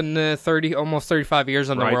growing up in the almost 35 years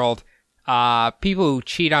in the world, people who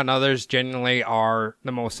cheat on others generally are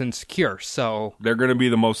the most insecure, so... They're going to be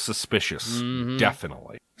the most suspicious,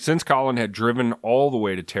 definitely. Since Colin had driven all the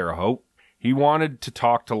way to Terre Haute, he wanted to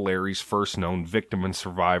talk to Larry's first known victim and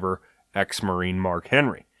survivor, ex-Marine Mark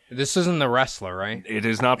Henry. This isn't the wrestler, right? It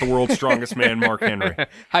is not the world's strongest man, Mark Henry.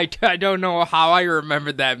 I don't know how I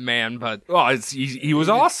remembered that man, but... Oh, he was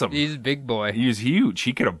awesome. He's a big boy. He was huge.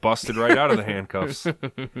 He could have busted right out of the handcuffs.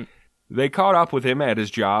 They caught up with him at his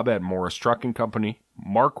job at Morris Trucking Company.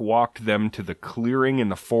 Mark walked them to the clearing in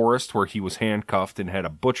the forest where he was handcuffed and had a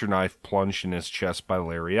butcher knife plunged in his chest by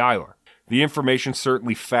Larry Eyler. The information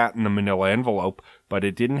certainly fattened the manila envelope, but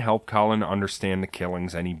it didn't help Colin understand the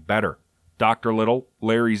killings any better. Dr. Little,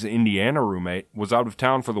 Larry's Indiana roommate, was out of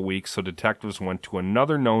town for the week, so detectives went to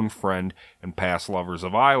another known friend and past lovers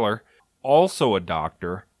of Eyler, also a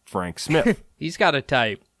doctor, Frank Smith. He's got a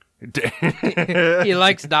type. He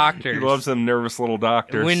likes doctors. He loves them nervous little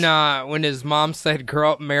doctors. When his mom said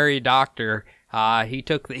grow up, marry doctor, he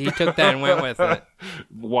took that and went with it.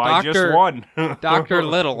 Why just one? Dr.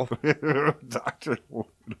 Little. Dr. Little.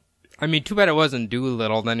 I mean, too bad it wasn't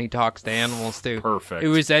Doolittle. Then he talks to animals too. Perfect. It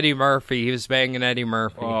was Eddie Murphy. He was banging Eddie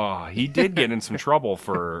Murphy. Oh, he did get in some trouble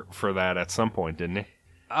for that at some point, didn't he?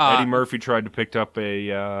 Eddie Murphy tried to pick up a.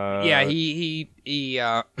 Yeah, he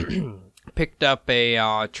picked up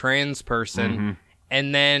a trans person,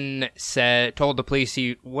 and then told the police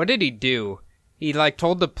what did he do? He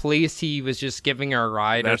told the police he was just giving her a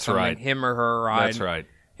ride. That's or something, right. Him or her a ride. That's right.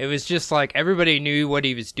 It was just everybody knew what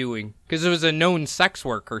he was doing because it was a known sex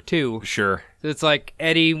worker too. Sure. So it's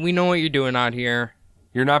Eddie, we know what you're doing out here.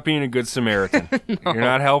 You're not being a good Samaritan. No. You're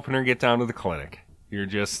not helping her get down to the clinic. You're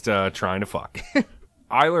just trying to fuck.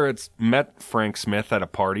 Eyler had met Frank Smith at a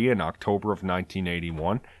party in October of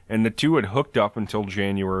 1981, and the two had hooked up until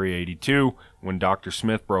January 82, when Dr.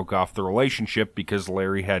 Smith broke off the relationship because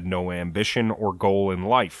Larry had no ambition or goal in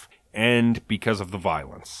life, and because of the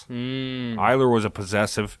violence. Eyler was a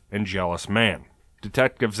possessive and jealous man.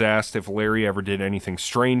 Detectives asked if Larry ever did anything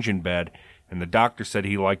strange in bed, and the doctor said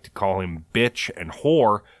he liked to call him bitch and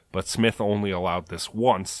whore, but Smith only allowed this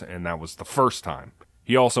once, and that was the first time.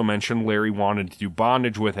 He also mentioned Larry wanted to do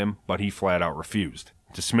bondage with him, but he flat out refused.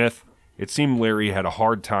 To Smith, it seemed Larry had a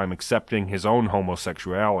hard time accepting his own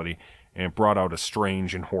homosexuality, and it brought out a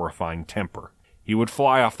strange and horrifying temper. He would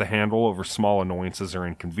fly off the handle over small annoyances or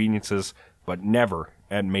inconveniences, but never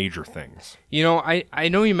at major things. You know, I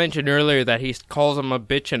know you mentioned earlier that he calls him a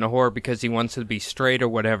bitch and a whore because he wants to be straight or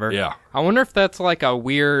whatever. Yeah. I wonder if that's a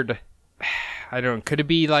weird... I don't know. Could it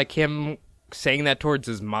be him saying that towards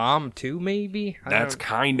his mom too, maybe? That's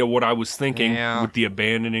kind of what I was thinking with the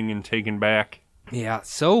abandoning and taking back. Yeah,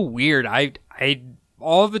 so weird.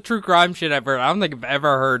 All the true crime shit I've heard, I don't think I've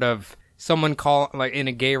ever heard of someone in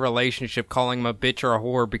a gay relationship calling them a bitch or a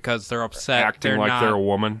whore because they're upset. Acting they're a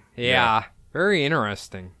woman. Yeah, very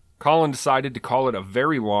interesting. Colin decided to call it a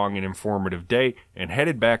very long and informative day and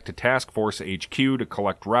headed back to Task Force HQ to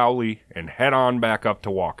collect Rowley and head on back up to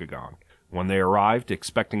Waukegan. When they arrived,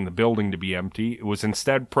 expecting the building to be empty, it was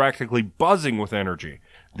instead practically buzzing with energy.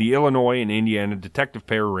 The Illinois and Indiana detective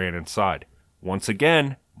pair ran inside. Once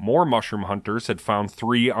again, more mushroom hunters had found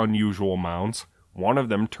 3 unusual mounds. One of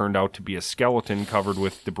them turned out to be a skeleton covered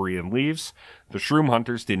with debris and leaves. The shroom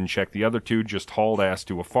hunters didn't check the other 2, just hauled ass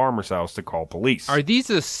to a farmer's house to call police. Are these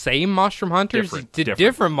the same mushroom hunters?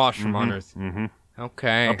 Different mushroom hunters. Mm-hmm.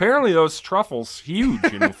 Okay. Apparently those truffles huge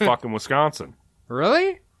in fucking Wisconsin.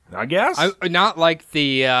 Really? I guess. Not like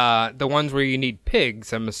the ones where you need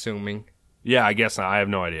pigs, I'm assuming. Yeah, I guess not. I have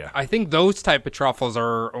no idea. I think those type of truffles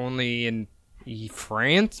are only in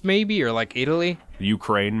France, maybe, or Italy.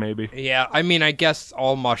 Ukraine, maybe. Yeah, I mean, I guess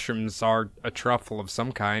all mushrooms are a truffle of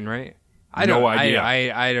some kind, right? No idea.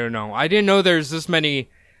 I don't know. I didn't know there's this many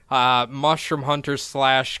mushroom hunters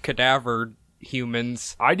 / cadaver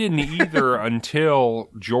humans. I didn't either until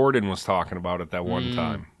Jordan was talking about it that one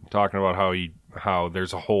time. talking about how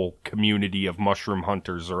there's a whole community of mushroom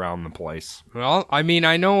hunters around the place. Well, I mean,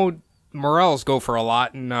 I know morels go for a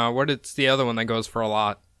lot, and it's the other one that goes for a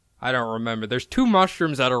lot? I don't remember. There's 2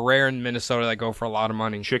 mushrooms that are rare in Minnesota that go for a lot of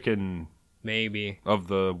money. Chicken... Maybe. Of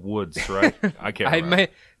the woods, right? I can't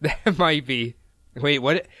remember. That might be. Wait,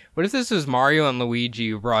 what if this is Mario and Luigi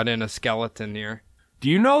who brought in a skeleton here? Do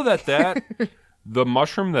you know that the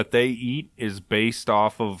mushroom that they eat is based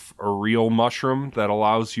off of a real mushroom that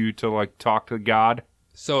allows you to, like, talk to God?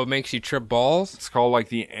 So it makes you trip balls? It's called, like,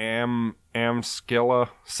 the Amscilla,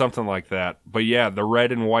 something like that. But yeah, the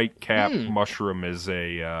red and white cap mushroom is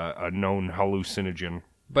a known hallucinogen.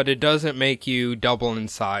 But it doesn't make you double in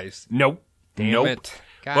size. Nope. Damn it.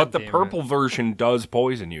 God but the purple version does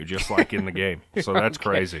poison you, just like in the game. So that's okay.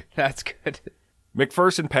 crazy. That's good.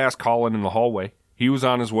 McPherson passed Colin in the hallway. He was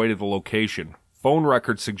on his way to the location. Phone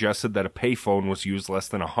records suggested that a payphone was used less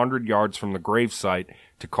than 100 yards from the gravesite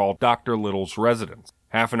to call Dr. Little's residence.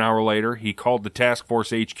 Half an hour later, he called the task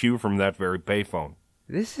force HQ from that very payphone.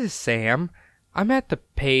 This is Sam. I'm at the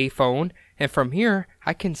payphone, and from here,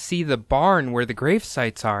 I can see the barn where the grave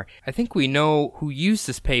sites are. I think we know who used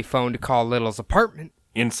this payphone to call Little's apartment.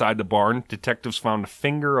 Inside the barn, detectives found a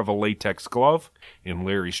finger of a latex glove. In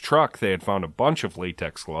Larry's truck, they had found a bunch of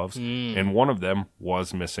latex gloves, and one of them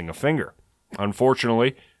was missing a finger.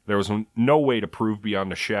 Unfortunately, there was no way to prove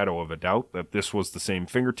beyond a shadow of a doubt that this was the same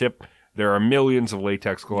fingertip. There are millions of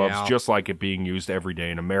latex gloves, just like it being used every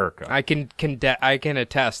day in America. I can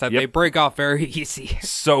attest that they break off very easy.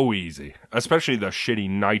 So easy, especially the shitty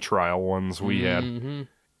nitrile ones we had.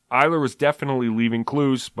 Eyler was definitely leaving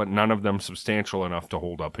clues, but none of them substantial enough to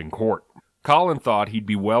hold up in court. Colin thought he'd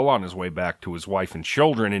be well on his way back to his wife and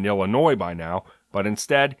children in Illinois by now, but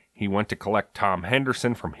instead he went to collect Tom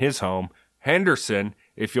Henderson from his home. Henderson,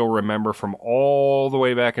 if you'll remember from all the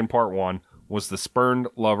way back in part 1, was the spurned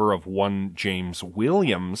lover of one James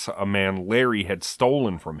Williams, a man Larry had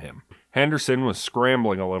stolen from him. Henderson was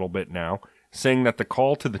scrambling a little bit now, saying that the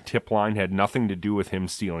call to the tip line had nothing to do with him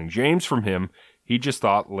stealing James from him. He just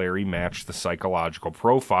thought Larry matched the psychological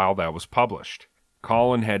profile that was published.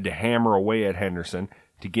 Colin had to hammer away at Henderson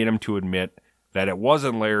to get him to admit that it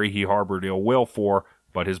wasn't Larry he harbored ill will for,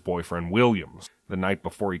 but his boyfriend Williams. The night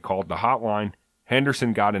before he called the hotline,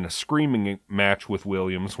 Henderson got in a screaming match with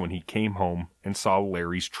Williams when he came home and saw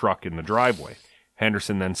Larry's truck in the driveway.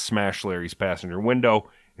 Henderson then smashed Larry's passenger window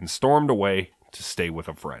and stormed away to stay with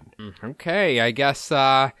a friend. Okay, I guess,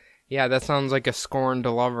 that sounds like a scorned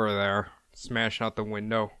lover there, smashing out the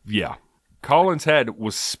window. Yeah. Colin's head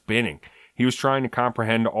was spinning. He was trying to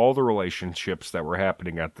comprehend all the relationships that were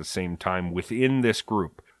happening at the same time within this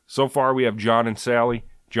group. So far we have John and Sally,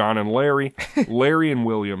 John and Larry, Larry and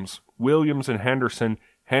Williams, Williams and Henderson,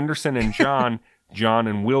 Henderson and John, John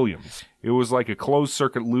and Williams. It was like a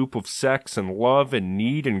closed-circuit loop of sex and love and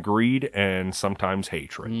need and greed and sometimes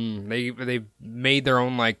hatred. They made their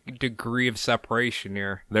own, degree of separation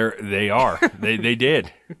here. They are. They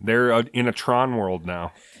did. They're in a Tron world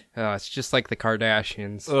now. It's just like the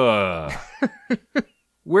Kardashians.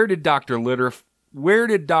 Where did Dr.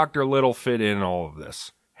 Little fit in all of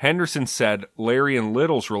this? Henderson said Larry and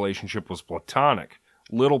Little's relationship was platonic.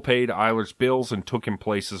 Little paid Eyler's bills and took him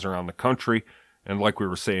places around the country. And like we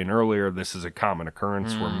were saying earlier, this is a common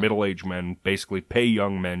occurrence where middle-aged men basically pay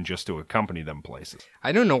young men just to accompany them places.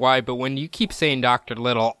 I don't know why, but when you keep saying Dr.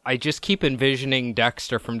 Little, I just keep envisioning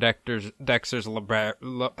Dexter from Dexter's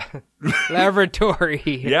laboratory.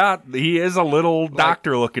 Yeah, he is a little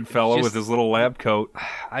doctor-looking fellow with his little lab coat.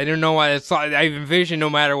 I don't know why. I envision no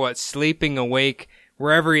matter what, sleeping, awake,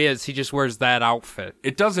 wherever he is, he just wears that outfit.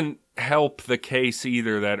 It doesn't help the case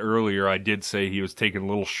either that earlier I did say he was taking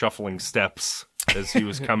little shuffling steps as he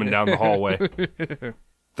was coming down the hallway.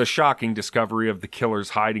 The shocking discovery of the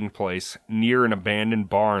killer's hiding place near an abandoned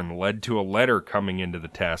barn led to a letter coming into the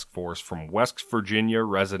task force from West Virginia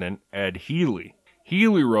resident Ed Healy.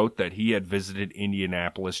 Healy wrote that he had visited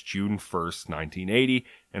Indianapolis June 1st, 1980,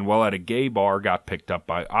 and while at a gay bar got picked up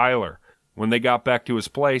by Eyler. When they got back to his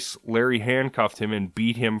place, Larry handcuffed him and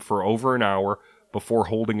beat him for over an hour before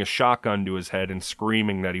holding a shotgun to his head and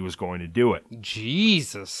screaming that he was going to do it.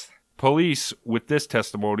 Jesus. Police, with this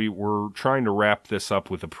testimony, were trying to wrap this up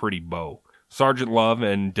with a pretty bow. Sergeant Love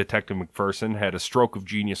and Detective McPherson had a stroke of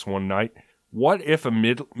genius one night. What if a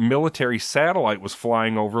military satellite was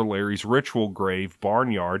flying over Larry's ritual grave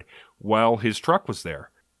barnyard while his truck was there?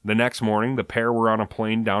 The next morning, the pair were on a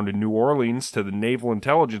plane down to New Orleans to the Naval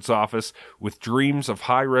Intelligence Office with dreams of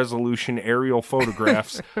high-resolution aerial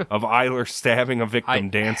photographs of Eyler stabbing a victim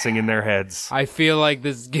dancing in their heads. I feel like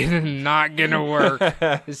this is not gonna work.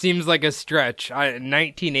 It seems like a stretch.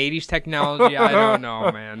 1980s technology, I don't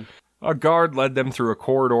know, man. A guard led them through a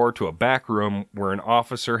corridor to a back room where an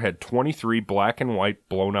officer had 23 black and white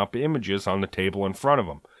blown-up images on the table in front of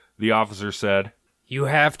him. The officer said, "You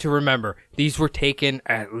have to remember, these were taken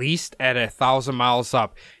at least at 1,000 miles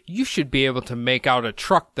up. You should be able to make out a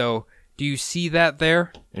truck, though. Do you see that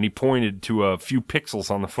there?" And he pointed to a few pixels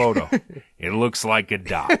on the photo. "It looks like a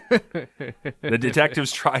dot." The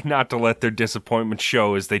detectives tried not to let their disappointment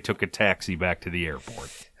show as they took a taxi back to the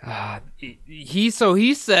airport. He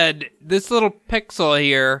said, "This little pixel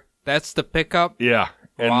here, that's the pickup?" Yeah,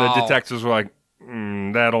 and Wow. The detectives were like,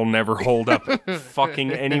 that'll never hold up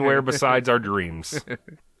fucking anywhere besides our dreams.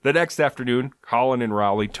 The next afternoon, Colin and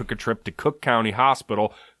Rowley took a trip to Cook County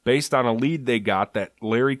Hospital based on a lead they got that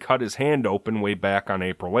Larry cut his hand open way back on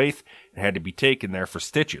April 8th and had to be taken there for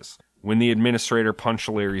stitches. When the administrator punched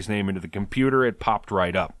Larry's name into the computer, it popped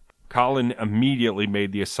right up. Colin immediately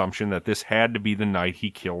made the assumption that this had to be the night he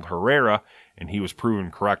killed Herrera, and he was proven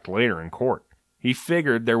correct later in court. He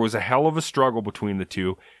figured there was a hell of a struggle between the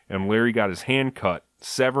two, and Larry got his hand cut,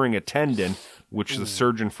 severing a tendon, which the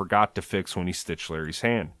surgeon forgot to fix when he stitched Larry's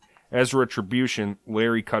hand. As retribution,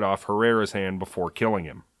 Larry cut off Herrera's hand before killing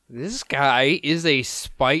him. This guy is a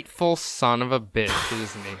spiteful son of a bitch,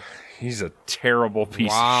 isn't he? He's a terrible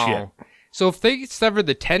piece of shit. So if they severed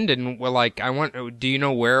the tendon, do you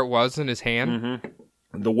know where it was in his hand? Mm-hmm.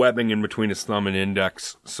 The webbing in between his thumb and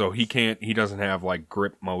index, so he doesn't have like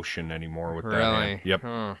grip motion anymore with that hand. Yep.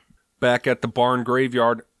 Huh. Back at the barn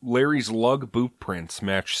graveyard, Larry's lug boot prints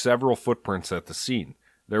matched several footprints at the scene.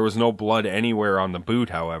 There was no blood anywhere on the boot,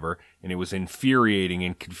 however, and it was infuriating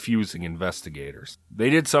and confusing investigators. They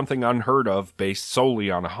did something unheard of based solely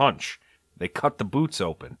on a hunch. They cut the boots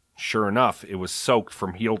open. Sure enough, it was soaked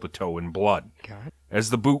from heel to toe in blood. God. As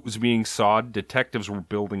the boot was being sawed, detectives were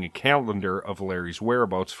building a calendar of Larry's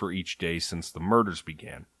whereabouts for each day since the murders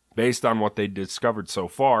began. Based on what they discovered so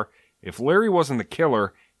far, if Larry wasn't the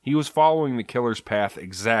killer, he was following the killer's path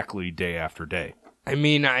exactly day after day. I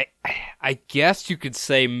mean, I guess you could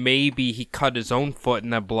say maybe he cut his own foot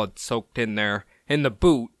and that blood soaked in there, in the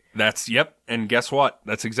boot. Yep, and guess what?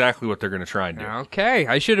 That's exactly what they're going to try and do. Okay,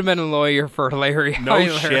 I should have been a lawyer for Larry No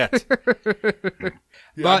Eyler. shit.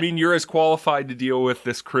 I mean, you're as qualified to deal with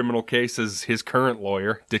this criminal case as his current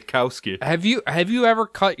lawyer, Ditkowski. Have you ever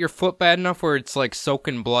cut your foot bad enough where it's like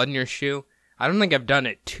soaking blood in your shoe? I don't think I've done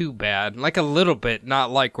it too bad. Like a little bit,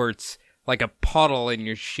 not like where it's like a puddle in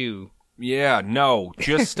your shoe. Yeah, no,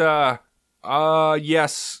 just, yes.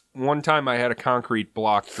 One time I had a concrete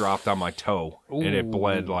block dropped on my toe, and it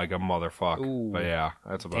bled like a motherfucker. Ooh. But yeah,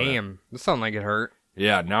 that's about it. Damn, this sounds like it hurt.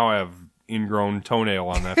 Yeah, now I have ingrown toenail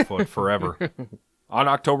on that foot forever. On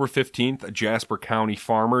October 15th, a Jasper County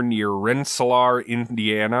farmer near Rensselaer,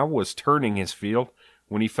 Indiana, was turning his field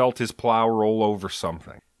when he felt his plow roll over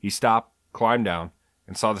something. He stopped, climbed down,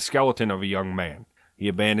 and saw the skeleton of a young man. He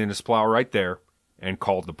abandoned his plow right there and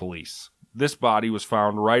called the police. This body was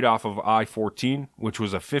found right off of I-14, which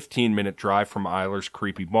was a 15-minute drive from Eyler's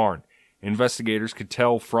creepy barn. Investigators could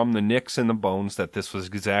tell from the nicks in the bones that this was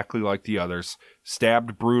exactly like the others,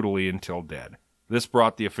 stabbed brutally until dead. This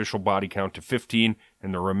brought the official body count to 15,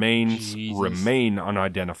 and the remains remain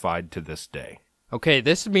unidentified to this day. Okay,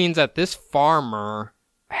 this means that this farmer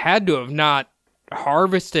had to have not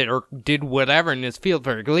harvested or did whatever in his field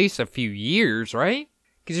for at least a few years, right?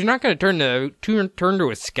 Because you're not going to turn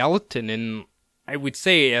to a skeleton in, I would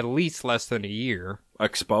say, at least less than a year.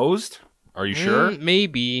 Exposed? Are you sure?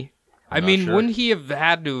 Maybe. I'm not sure. Wouldn't he have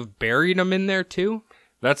had to have buried him in there too?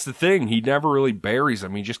 That's the thing. He never really buries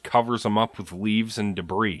them. He just covers them up with leaves and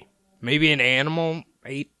debris. Maybe an animal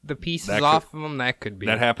ate the pieces off of them? That could be.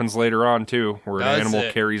 That happens later on, too, where an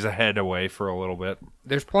animal carries a head away for a little bit.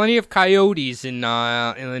 There's plenty of coyotes in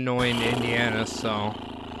Illinois and Indiana, so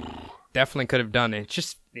definitely could have done it. It's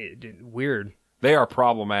just weird. They are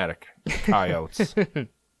problematic, coyotes.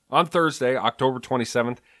 On Thursday, October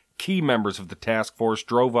 27th, key members of the task force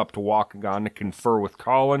drove up to Waukegan to confer with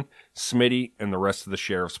Colin, Smitty, and the rest of the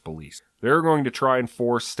sheriff's police. They're going to try and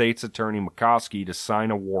force State's Attorney McCoskey to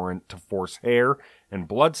sign a warrant to force hair and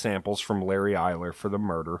blood samples from Larry Eyler for the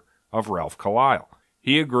murder of Ralph Carlisle.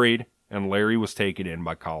 He agreed, and Larry was taken in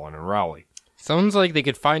by Colin and Rowley. Sounds like they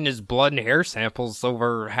could find his blood and hair samples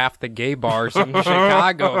over half the gay bars in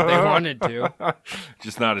Chicago if they wanted to.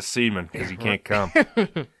 Just not his semen, because he can't come.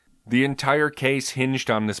 The entire case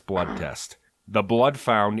hinged on this blood test. The blood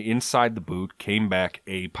found inside the boot came back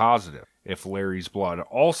A positive. If Larry's blood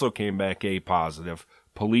also came back A positive,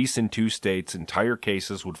 police in 2 states' entire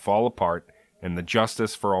cases would fall apart, and the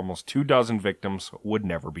justice for almost 24 victims would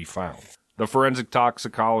never be found. The forensic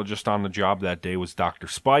toxicologist on the job that day was Dr.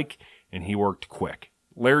 Spike, and he worked quick.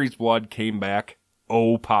 Larry's blood came back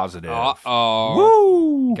O positive. Uh-oh.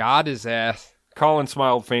 Woo! Got his ass. Colin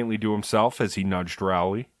smiled faintly to himself as he nudged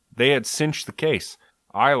Rowley. They had cinched the case.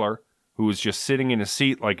 Eyler, who was just sitting in his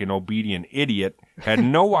seat like an obedient idiot, had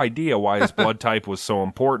no idea why his blood type was so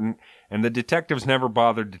important, and the detectives never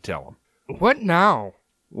bothered to tell him. What now?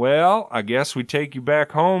 Well, I guess we take you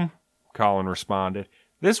back home, Colin responded.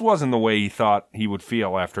 This wasn't the way he thought he would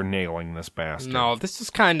feel after nailing this bastard. No, this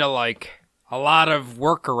is kind of like a lot of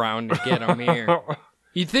work around to get him here.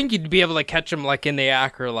 You'd think you'd be able to catch him like in the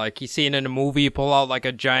act, or like you see it in a movie, you pull out like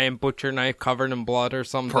a giant butcher knife covered in blood or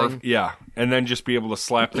something. Yeah, and then just be able to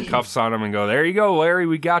slap the cuffs on him and go, there you go, Larry,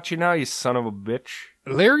 we got you now, you son of a bitch.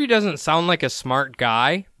 Larry doesn't sound like a smart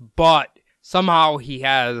guy, but somehow he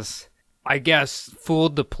has, I guess,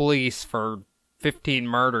 fooled the police for 15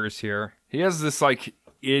 murders here. He has this like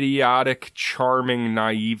idiotic, charming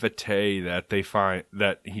naivete that they find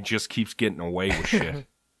that he just keeps getting away with shit.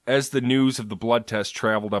 As the news of the blood test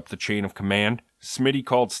traveled up the chain of command, Smitty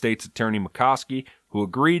called State's Attorney McCoskey, who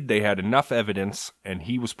agreed they had enough evidence and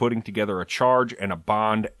he was putting together a charge and a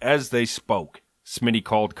bond as they spoke. Smitty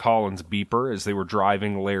called Colin's beeper as they were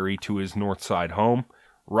driving Larry to his north side home.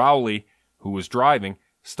 Rowley, who was driving,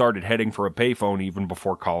 started heading for a payphone even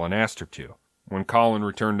before Colin asked her to. When Colin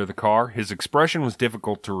returned to the car, his expression was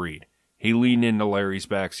difficult to read. He leaned into Larry's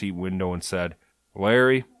backseat window and said,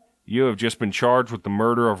 Larry, you have just been charged with the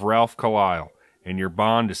murder of Ralph Carlisle, and your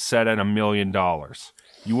bond is set at $1 million.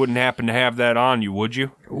 You wouldn't happen to have that on you, would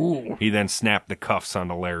you? Ooh. He then snapped the cuffs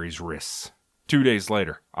onto Larry's wrists. 2 days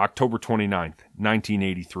later, October 29th,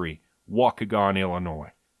 1983, Waukegan,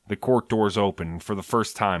 Illinois. The court doors open, and for the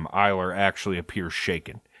first time, Eyler actually appears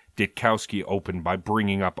shaken. Ditkowski opened by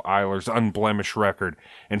bringing up Eyler's unblemished record,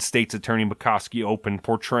 and State's Attorney McCoskey opened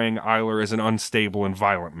portraying Eyler as an unstable and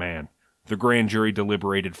violent man. The grand jury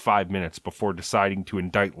deliberated 5 minutes before deciding to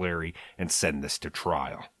indict Larry and send this to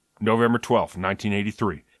trial. November 12th,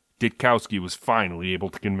 1983. Ditkowski was finally able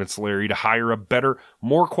to convince Larry to hire a better,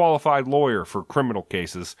 more qualified lawyer for criminal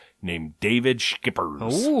cases named David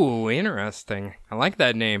Schippers. Ooh, interesting. I like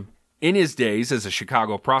that name. In his days as a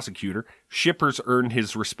Chicago prosecutor, Schippers earned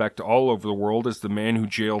his respect all over the world as the man who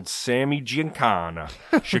jailed Sammy Giancana,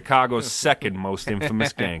 Chicago's second most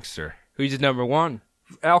infamous gangster. Who's number one?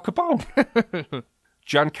 Al Capone.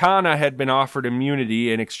 Giancana had been offered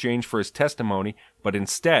immunity in exchange for his testimony, but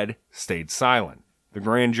instead stayed silent. The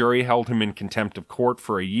grand jury held him in contempt of court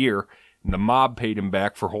for a year, and the mob paid him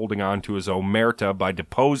back for holding on to his omerta by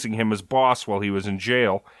deposing him as boss while he was in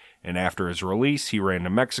jail, and after his release, he ran to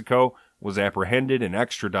Mexico, was apprehended and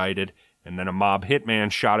extradited, and then a mob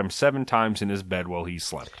hitman shot him 7 times in his bed while he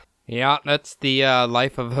slept. Yeah, that's the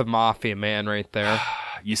life of a mafia man right there.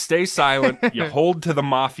 You stay silent, you hold to the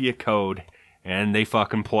mafia code, and they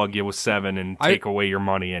fucking plug you with 7 and take away your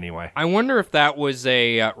money anyway. I wonder if that was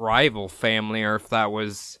a rival family or if that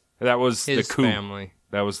was his the coup. family.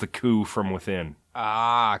 That was the coup from within.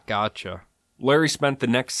 Ah, gotcha. Larry spent the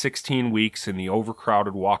next 16 weeks in the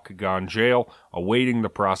overcrowded Waukegan jail, awaiting the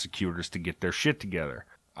prosecutors to get their shit together.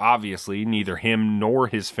 Obviously, neither him nor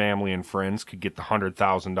his family and friends could get the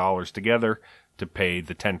 $100,000 together to pay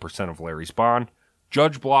the 10% of Larry's bond.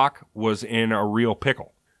 Judge Block was in a real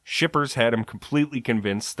pickle. Schippers had him completely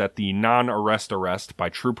convinced that the non-arrest arrest by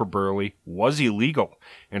Trooper Burley was illegal,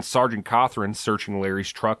 and Sergeant Cothran searching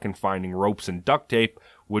Larry's truck and finding ropes and duct tape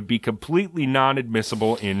would be completely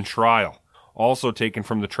non-admissible in trial. Also taken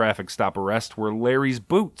from the traffic stop arrest were Larry's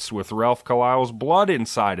boots with Ralph Carlisle's blood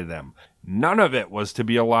inside of them. None of it was to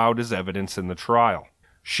be allowed as evidence in the trial.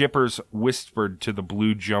 Schippers whispered to the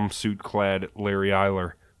blue jumpsuit-clad Larry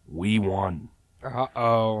Eyler, "We won."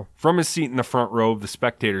 Uh-oh. From his seat in the front row of the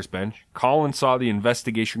spectators' bench, Colin saw the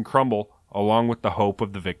investigation crumble, along with the hope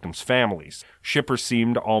of the victims' families. Schippers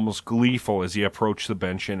seemed almost gleeful as he approached the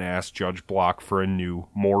bench and asked Judge Block for a new,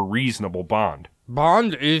 more reasonable bond.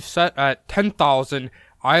 Bond is set at $10,000.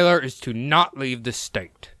 Eyler is to not leave the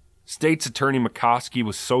state. State's Attorney McCoskey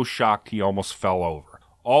was so shocked he almost fell over.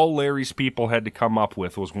 All Larry's people had to come up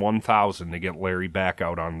with was $1,000 to get Larry back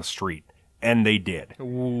out on the street. And they did.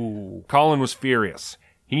 Ooh. Colin was furious.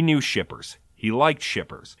 He knew Schippers. He liked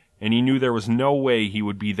Schippers. And he knew there was no way he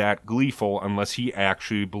would be that gleeful unless he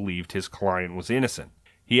actually believed his client was innocent.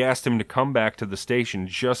 He asked him to come back to the station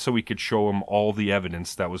just so he could show him all the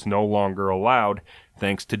evidence that was no longer allowed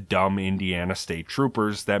thanks to dumb Indiana state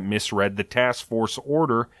troopers that misread the task force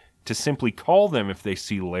order to simply call them if they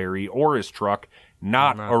see Larry or his truck,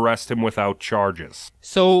 not arrest him without charges.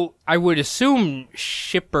 So I would assume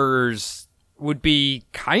Shippers would be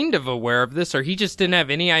kind of aware of this, or he just didn't have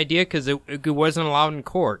any idea because it wasn't allowed in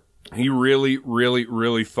court. He really, really,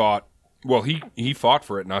 really thought, well, he fought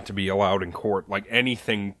for it not to be allowed in court. Like,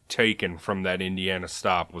 anything taken from that Indiana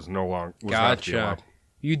stop was no longer not to be allowed.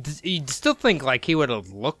 You'd still think like he would have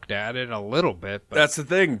looked at it a little bit. But that's the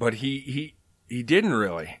thing, but he didn't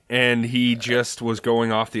really. And he just was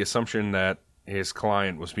going off the assumption that his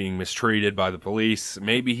client was being mistreated by the police.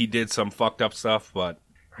 Maybe he did some fucked up stuff, but...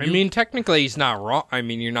 I mean, technically he's not wrong. I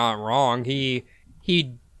mean, you're not wrong.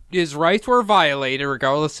 His rights were violated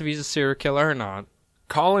regardless if he's a serial killer or not.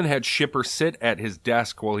 Colin had Shipper sit at his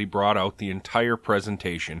desk while he brought out the entire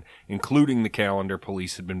presentation, including the calendar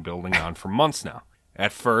police had been building on for months now.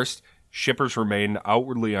 At first, Shippers remained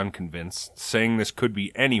outwardly unconvinced, saying this could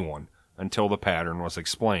be anyone, until the pattern was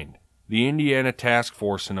explained. The Indiana Task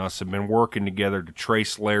Force and us have been working together to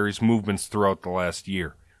trace Larry's movements throughout the last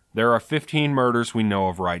year. There are 15 murders we know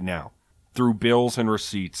of right now. Through bills and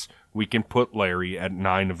receipts, we can put Larry at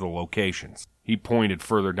 9 of the locations. He pointed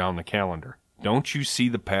further down the calendar. Don't you see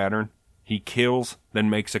the pattern? He kills,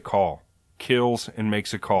 then makes a call. Kills and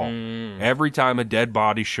makes a call. Every time a dead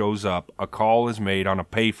body shows up, a call is made on a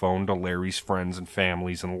payphone to Larry's friends and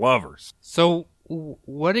families and lovers. So,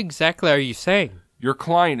 what exactly are you saying? Your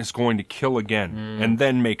client is going to kill again, and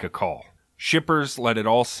then make a call. Shippers let it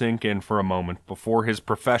all sink in for a moment before his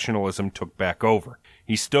professionalism took back over.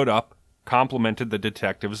 He stood up, complimented the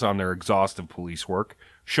detectives on their exhaustive police work,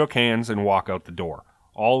 shook hands, and walked out the door,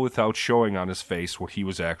 all without showing on his face what he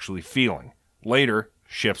was actually feeling. Later,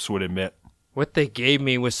 Ships would admit, "What they gave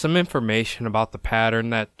me was some information about the pattern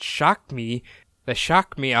that shocked me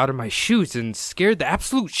out of my shoes and scared the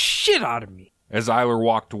absolute shit out of me." As Eyler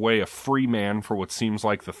walked away a free man for what seems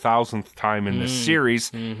like the 1,000th time in this series,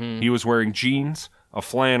 he was wearing jeans, a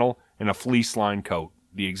flannel, and a fleece-lined coat.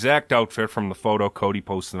 The exact outfit from the photo Cody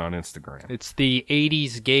posted on Instagram. It's the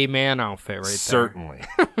 80s gay man outfit right there. Certainly.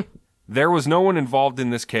 There was no one involved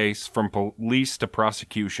in this case, from police to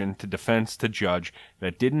prosecution to defense to judge,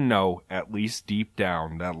 that didn't know, at least deep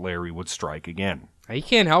down, that Larry would strike again. He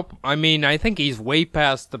can't help. I mean, I think he's way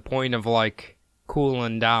past the point of, like,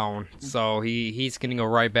 cooling down, so he's gonna go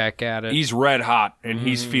right back at it. He's red hot, and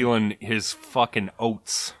he's feeling his fucking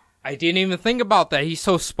oats. I didn't even think about that. He's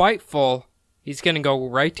so spiteful. He's gonna go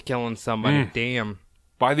right to killing somebody. Damn.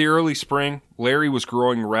 By the early spring, Larry was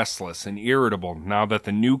growing restless and irritable now that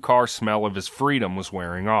the new car smell of his freedom was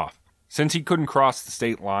wearing off. Since he couldn't cross the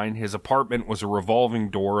state line, his apartment was a revolving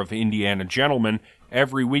door of Indiana gentlemen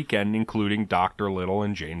every weekend, including Dr. Little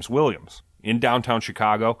and James Williams. In downtown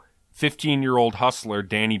Chicago, 15-year-old hustler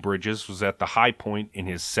Danny Bridges was at the high point in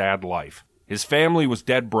his sad life. His family was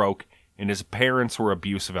dead broke, and his parents were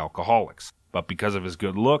abusive alcoholics. But because of his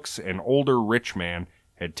good looks, an older rich man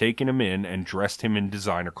had taken him in and dressed him in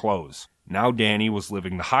designer clothes. Now Danny was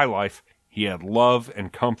living the high life. He had love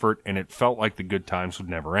and comfort, and it felt like the good times would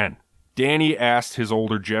never end. Danny asked his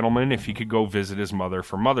older gentleman if he could go visit his mother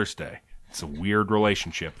for Mother's Day. It's a weird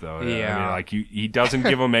relationship, though. Yeah. I mean, like, he doesn't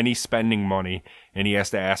give him any spending money, and he has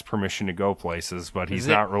to ask permission to go places, but he's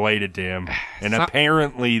not related to him. And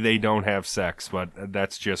apparently they don't have sex, but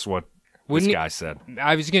that's just what this guy said.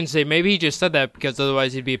 I was going to say, maybe he just said that because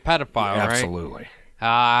otherwise he'd be a pedophile, right? Absolutely.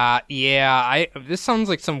 Yeah, this sounds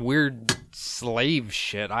like some weird slave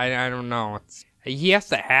shit. I don't know. He has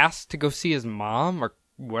to ask to go see his mom or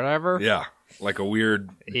whatever. Yeah, like a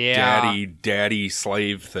weird daddy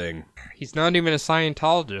slave thing. He's not even a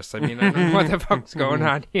Scientologist. I mean, I don't know what the fuck's going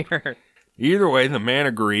on here. Either way, the man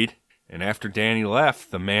agreed, and after Danny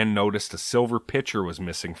left, the man noticed a silver pitcher was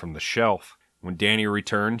missing from the shelf. When Danny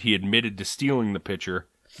returned, he admitted to stealing the pitcher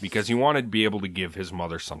because he wanted to be able to give his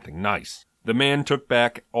mother something nice. The man took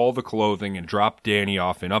back all the clothing and dropped Danny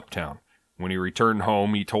off in Uptown. When he returned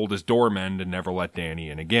home, he told his doorman to never let Danny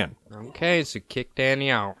in again. Okay, so kick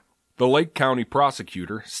Danny out. The Lake County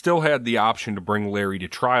prosecutor still had the option to bring Larry to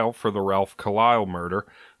trial for the Ralph Carlisle murder,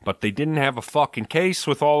 but they didn't have a fucking case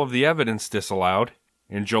with all of the evidence disallowed.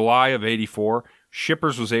 In July of '84,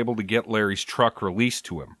 Shippers was able to get Larry's truck released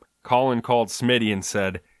to him. Colin called Smitty and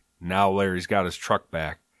said, "Now Larry's got his truck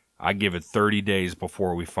back. I give it 30 days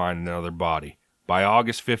before we find another body. By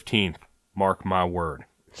August 15th, mark my word."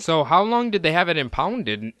 So how long did they have it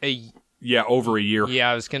impounded? Yeah, over a year. Yeah,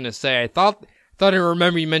 I was going to say, I thought I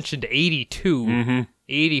remember you mentioned 82.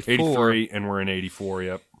 84. 83, and we're in 84,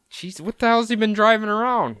 yep. Jeez, what the hell's he been driving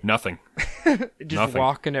around? Nothing. Just Nothing.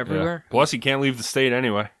 walking everywhere? Yeah. Plus, he can't leave the state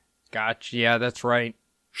anyway. Gotcha. Yeah, that's right.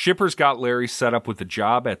 Shippers got Larry set up with a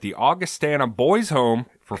job at the Augustana Boys Home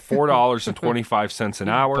for $4.25 an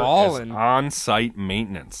hour Ballin'. as on-site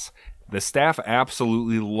maintenance. The staff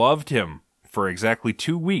absolutely loved him for exactly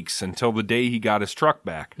 2 weeks until the day he got his truck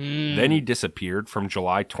back. Then he disappeared from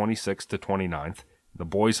July 26th to 29th. The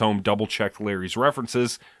Boys Home double-checked Larry's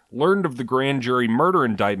references, learned of the grand jury murder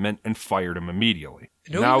indictment, and fired him immediately.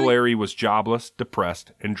 Now Larry was jobless,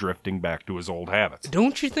 depressed, and drifting back to his old habits.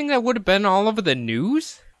 Don't you think that would have been all over the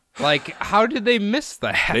news? Like, how did they miss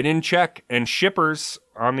that? They didn't check, and Shippers,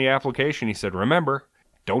 on the application, he said, remember,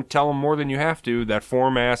 don't tell them more than you have to. That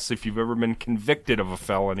form asks if you've ever been convicted of a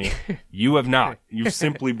felony. You have not. You've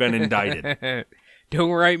simply been indicted.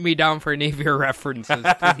 Don't write me down for any of your references,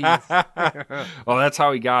 please. Well, that's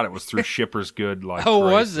how he got it, was through Shippers Good. Like, Oh,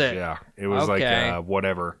 prices. was it? Yeah. It was Okay. like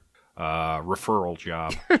whatever, referral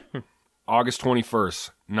job. August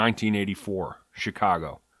 21st, 1984,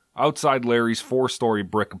 Chicago. Outside Larry's 4-story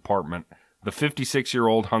brick apartment, the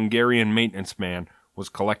 56-year-old Hungarian maintenance man was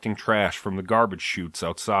collecting trash from the garbage chutes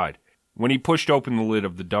outside. When he pushed open the lid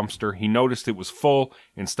of the dumpster, he noticed it was full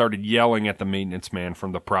and started yelling at the maintenance man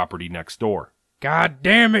from the property next door. God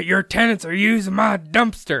damn it, your tenants are using my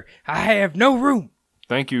dumpster. I have no room.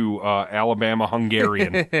 Thank you, Alabama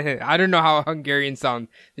Hungarian. I don't know how Hungarian sounds.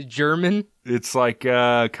 German? It's like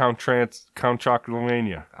Count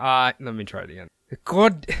Chocolatina. Let me try it again.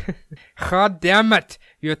 God damn it,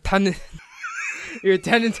 your tenants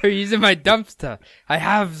are using my dumpster. I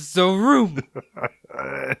have no room.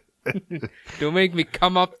 Don't make me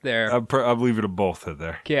come up there. I'll leave it a both in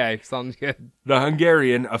there. Okay, sounds good. The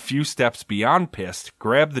Hungarian, a few steps beyond pissed,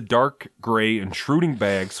 grabbed the dark gray intruding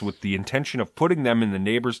bags with the intention of putting them in the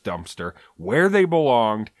neighbor's dumpster where they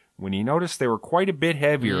belonged when he noticed they were quite a bit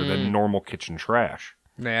heavier than normal kitchen trash.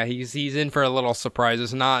 Yeah, he's in for a little surprise.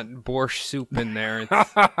 It's not borscht soup in there.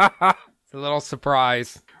 It's a little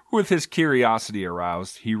surprise. With his curiosity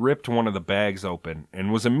aroused, he ripped one of the bags open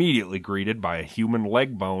and was immediately greeted by a human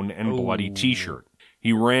leg bone and bloody t-shirt.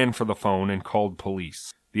 He ran for the phone and called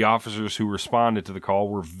police. The officers who responded to the call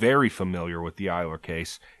were very familiar with the Eyler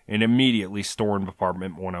case and immediately stormed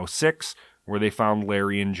apartment 106, where they found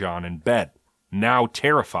Larry and John in bed, now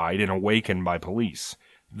terrified and awakened by police.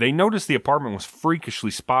 They noticed the apartment was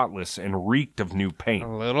freakishly spotless and reeked of new paint. A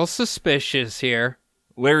little suspicious here.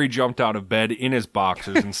 Larry jumped out of bed in his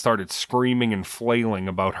boxers and started screaming and flailing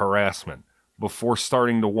about harassment before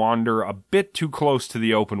starting to wander a bit too close to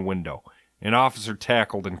the open window. An officer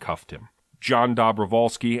tackled and cuffed him. John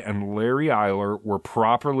Dobrovolsky and Larry Eyler were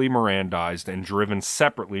properly Mirandized and driven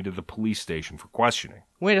separately to the police station for questioning.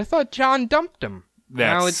 Wait, I thought John dumped him.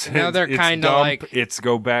 Now they're kind of like... It's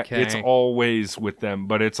go back. Okay. It's always with them,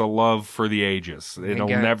 but it's a love for the ages. It'll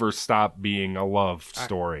never stop being a love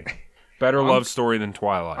story. Better love story than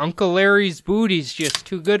Twilight. Uncle Larry's booty's just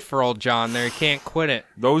too good for old John there. He can't quit it.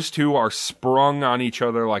 Those two are sprung on each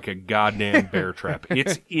other like a goddamn bear trap.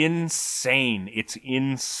 It's insane. It's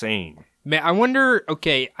insane. Man, I wonder...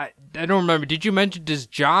 Okay, I don't remember. Did you mention, does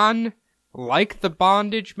John... like the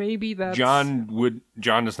bondage, maybe? John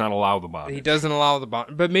does not allow the bondage. He doesn't allow the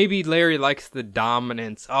bondage. But maybe Larry likes the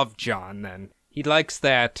dominance of John, then. He likes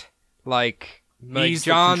that, he's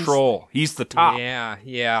John's, the control. He's the top.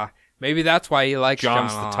 Yeah. Maybe that's why he likes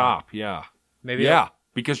John's John. the top, yeah. Maybe. Yeah,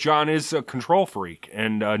 because John is a control freak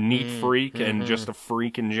and a neat freak and just a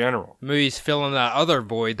freak in general. Maybe he's filling that other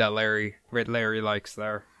void that Larry likes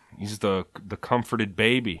there. He's the comforted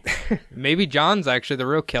baby. Maybe John's actually the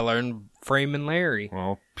real killer and framing Larry.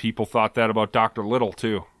 Well, people thought that about Dr. Little,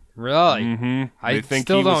 too. Really? Mm-hmm. They think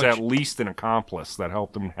he was at least an accomplice that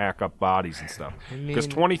helped him hack up bodies and stuff. Because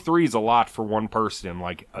 23 is a lot for one person in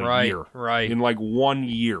a year. Right. In 1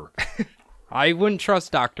 year. I wouldn't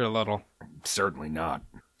trust Dr. Little. Certainly not.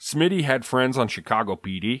 Smitty had friends on Chicago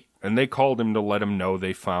PD, and they called him to let him know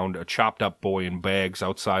they found a chopped up boy in bags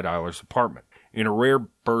outside Eyler's apartment. In a rare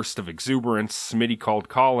burst of exuberance, Smitty called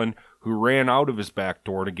Colin, who ran out of his back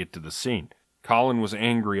door to get to the scene. Colin was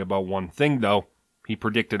angry about one thing, though. He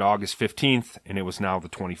predicted August 15th, and it was now the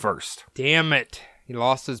 21st. Damn it. He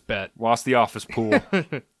lost his bet. Lost the office pool.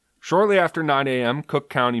 Shortly after 9 a.m., Cook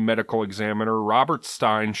County Medical Examiner Robert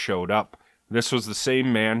Stein showed up. This was the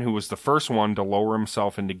same man who was the first one to lower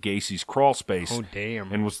himself into Gacy's crawl space. Oh,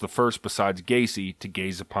 damn. And was the first besides Gacy to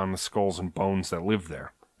gaze upon the skulls and bones that lived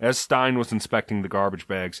there. As Stein was inspecting the garbage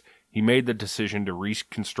bags, he made the decision to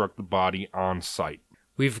reconstruct the body on site.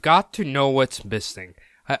 We've got to know what's missing.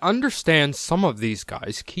 I understand some of these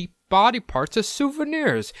guys keep body parts as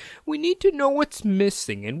souvenirs. We need to know what's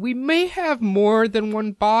missing, and we may have more than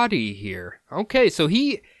one body here. Okay, so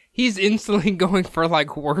he's instantly going for,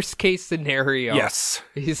 like, worst case scenario. Yes.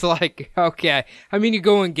 He's like, okay. I mean, you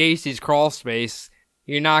go in Gacy's crawl space,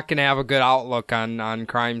 you're not going to have a good outlook on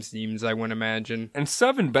crime scenes, I would imagine. And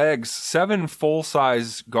 7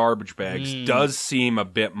 full-size garbage bags does seem a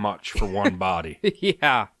bit much for one body.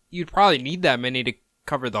 Yeah. You'd probably need that many to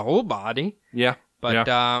cover the whole body. Yeah. But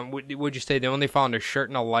would you say they only found a shirt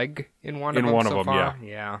and a leg in one of them? In one of so them, far? yeah.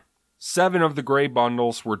 Yeah. 7 of the gray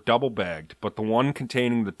bundles were double-bagged, but the one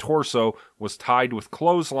containing the torso was tied with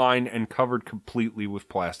clothesline and covered completely with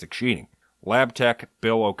plastic sheeting. Lab tech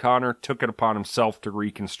Bill O'Connor took it upon himself to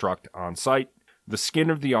reconstruct on site. The skin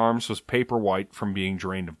of the arms was paper white from being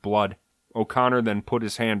drained of blood. O'Connor then put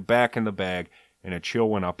his hand back in the bag, and a chill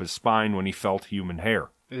went up his spine when he felt human hair.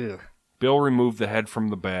 Ugh. Bill removed the head from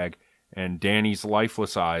the bag, and Danny's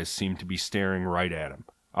lifeless eyes seemed to be staring right at him.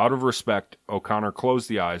 Out of respect, O'Connor closed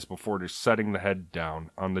the eyes before setting the head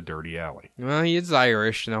down on the dirty alley. Well, he is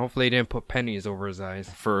Irish, and hopefully he didn't put pennies over his eyes.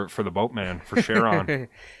 For the boatman, for Sharon.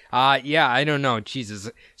 Yeah, I don't know. Jesus.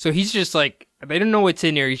 So he's just like, they don't know what's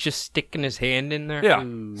in there. He's just sticking his hand in there. Yeah.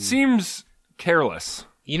 Ooh. Seems careless.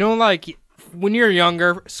 You know, like, when you're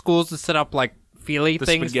younger, schools would set up, like, feely The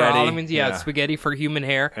things spaghetti, for Halloween. Yeah, yeah. Spaghetti for human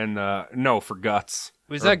hair. And, no, for guts.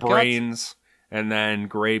 Was or that guts? brains? And then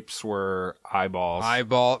grapes were eyeballs.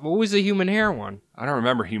 Eyeball. What was the human hair one? I don't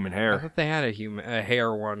remember human I hair. thought they had a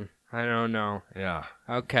hair one. I don't know. Yeah.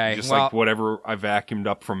 Okay. Just well, like whatever I vacuumed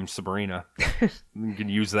up from Sabrina. You can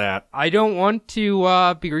use that. I don't want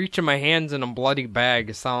to be reaching my hands in a bloody bag.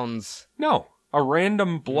 It sounds... No. A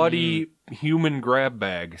random bloody human grab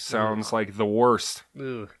bag sounds like the worst.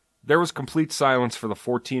 Ugh. There was complete silence for the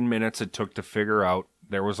 14 minutes it took to figure out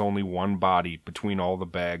there was only one body between all the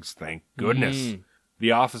bags, thank goodness.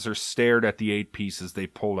 The officers stared at the 8 pieces they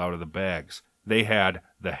pulled out of the bags. They had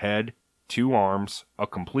the head, 2 arms, a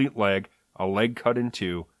complete leg, a leg cut in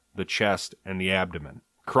 2, the chest, and the abdomen.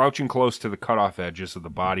 Crouching close to the cutoff edges of the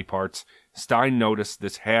body parts, Stein noticed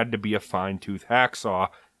this had to be a fine-tooth hacksaw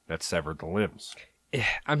that severed the limbs.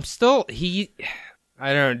 I'm still...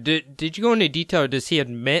 I don't know. Did you go into detail? Does he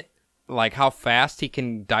admit, like, how fast he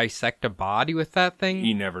can dissect a body with that thing?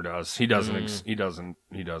 He never does. He doesn't. He doesn't.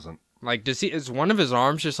 Like, is one of his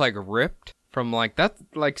arms just, like, ripped from, like, that,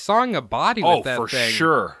 like, sawing a body with that thing? Oh, for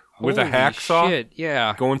sure. With a Holy hacksaw? shit,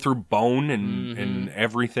 yeah. Going through bone and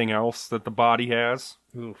everything else that the body has.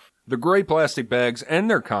 Oof. The gray plastic bags and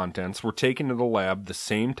their contents were taken to the lab the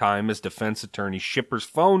same time as defense attorney Shipper's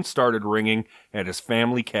phone started ringing at his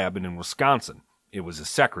family cabin in Wisconsin. It was his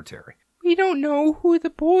secretary. We don't know who the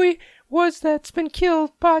boy was that's been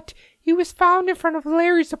killed, but he was found in front of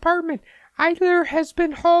Larry's apartment. Eyler has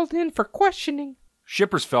been hauled in for questioning.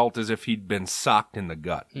 Shippers felt as if he'd been socked in the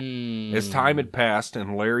gut. As time had passed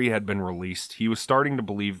and Larry had been released, he was starting to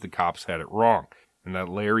believe the cops had it wrong, and that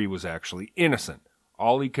Larry was actually innocent.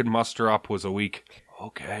 All he could muster up was a weak,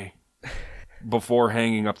 okay, before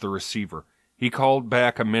hanging up the receiver. He called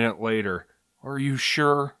back a minute later. Are you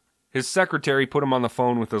sure? His secretary put him on the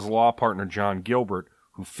phone with his law partner, John Gilbert,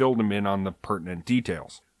 who filled him in on the pertinent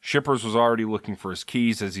details. Shippers was already looking for his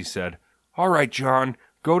keys as he said, All right, John,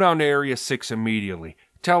 go down to Area 6 immediately.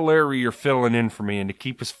 Tell Larry you're filling in for me and to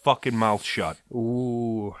keep his fucking mouth shut.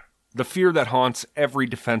 Ooh. The fear that haunts every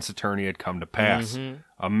defense attorney had come to pass.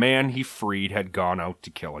 A man he freed had gone out to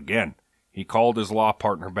kill again. He called his law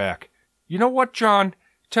partner back. You know what, John?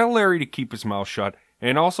 Tell Larry to keep his mouth shut,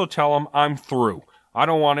 and also tell him I'm through. I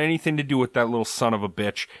don't want anything to do with that little son of a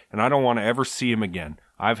bitch, and I don't want to ever see him again.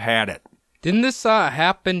 I've had it. Didn't this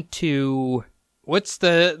happen to... What's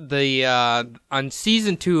the on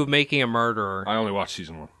season 2 of Making a Murderer? I only watched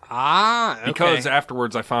season 1. Ah, okay. Because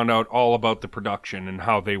afterwards I found out all about the production and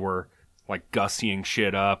how they were like gussying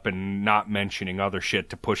shit up and not mentioning other shit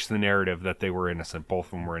to push the narrative that they were innocent. Both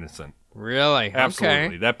of them were innocent. Really? Absolutely.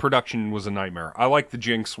 Okay. That production was a nightmare. I like the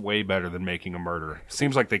Jinx way better than Making a Murderer.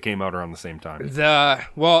 Seems like they came out around the same time.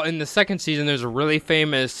 Well, in the second season, there's a really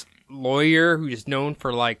famous lawyer who's known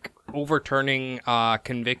for, like, overturning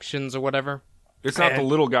convictions or whatever. It's not the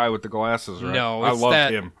little guy with the glasses, right? No, I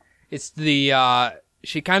love him. It's the,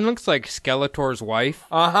 she kind of looks like Skeletor's wife.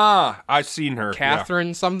 I've seen her.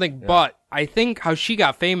 Catherine something, but I think how she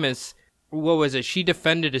got famous, what was it? She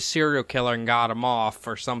defended a serial killer and got him off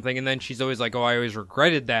or something, and then she's always like, oh, I always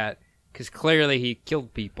regretted that, because clearly he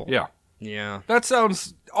killed people. Yeah. Yeah. That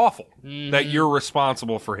sounds awful, that you're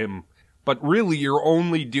responsible for him, but really you're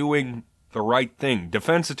only doing the right thing.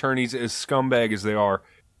 Defense attorneys, as scumbag as they are,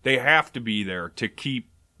 they have to be there to keep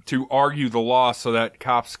to argue the law so that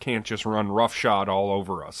cops can't just run roughshod all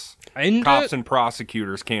over us. And cops and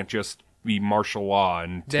prosecutors can't just be martial law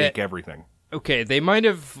and take everything. Okay, they might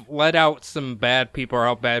have let out some bad people or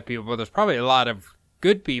out bad people, but there's probably a lot of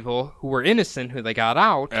good people who were innocent who they got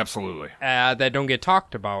out. Absolutely. That don't get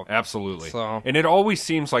talked about. Absolutely. So. And it always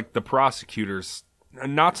seems like the prosecutors,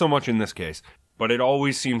 not so much in this case, but it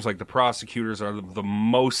always seems like the prosecutors are the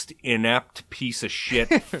most inept piece of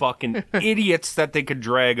shit fucking idiots that they could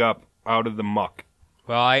drag up out of the muck.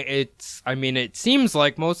 Well, it seems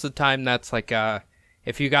like most of the time that's like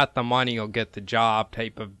if you got the money, you'll get the job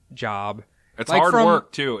type of job. It's like hard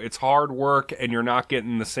work, too. It's hard work, and you're not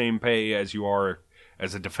getting the same pay as you are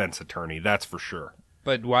as a defense attorney. That's for sure.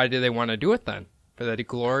 But why do they want to do it then? For the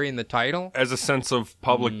glory and the title? As a sense of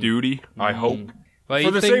public duty, I hope. Well,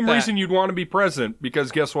 for the same reason you'd want to be president,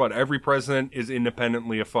 because guess what? Every president is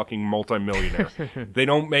independently a fucking multimillionaire. They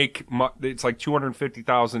don't make it's like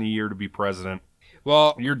 $250,000 a year to be president.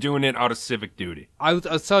 Well, you're doing it out of civic duty. I'll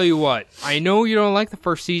tell you what. I know you don't like the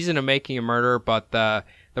first season of Making a Murderer, but the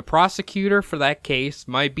prosecutor for that case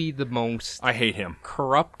might be the most I hate him.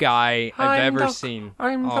 Corrupt guy I've ever seen.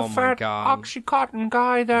 I'm the fat Oxycontin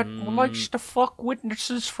guy that likes to fuck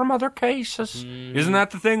witnesses from other cases. Isn't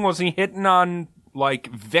that the thing? Was he hitting on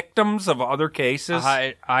like victims of other cases?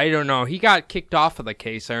 I don't know. He got kicked off of the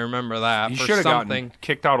case. I remember that. He should have gotten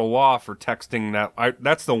kicked out of law for texting that.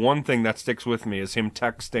 That's the one thing that sticks with me is him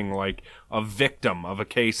texting like a victim of a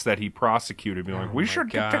case that he prosecuted, being like, "We should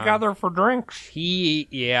get together for drinks."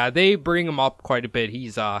 They bring him up quite a bit.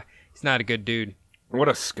 He's not a good dude. What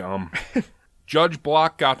a scum. Judge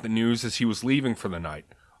Block got the news as he was leaving for the night.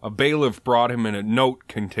 A bailiff brought him in a note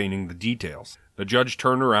containing the details. The judge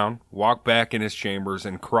turned around, walked back in his chambers,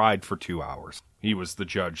 and cried for 2 hours. He was the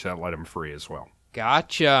judge that let him free as well.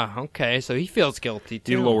 Gotcha. Okay, so he feels guilty,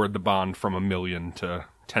 too. He lowered the bond from $1 million to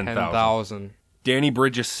 $10,000. Danny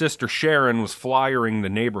Bridges' sister Sharon was flyering the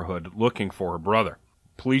neighborhood looking for her brother.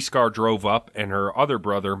 A police car drove up, and her other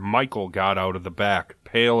brother, Michael, got out of the back,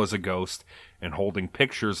 pale as a ghost, and holding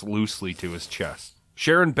pictures loosely to his chest.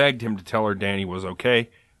 Sharon begged him to tell her Danny was okay,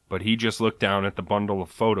 but he just looked down at the bundle of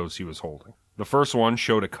photos he was holding. The first one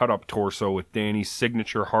showed a cut-up torso with Danny's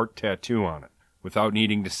signature heart tattoo on it. Without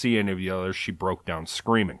needing to see any of the others, she broke down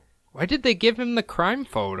screaming. Why did they give him the crime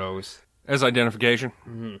photos? As identification.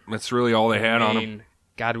 Mm-hmm. That's really all they had on him.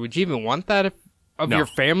 God, would you even want that of your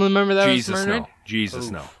family member that was murdered?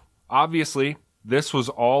 Jesus, no. Obviously, this was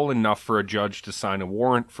all enough for a judge to sign a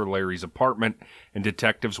warrant for Larry's apartment, and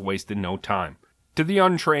detectives wasted no time. To the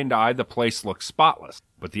untrained eye, the place looked spotless,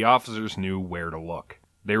 but the officers knew where to look.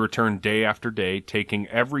 They returned day after day, taking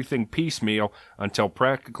everything piecemeal until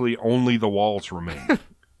practically only the walls remained.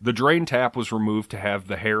 The drain tap was removed to have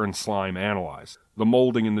the hair and slime analyzed. The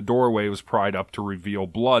molding in the doorway was pried up to reveal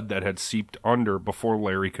blood that had seeped under before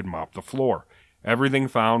Larry could mop the floor. Everything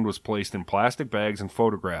found was placed in plastic bags and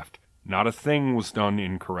photographed. Not a thing was done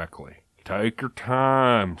incorrectly. "Take your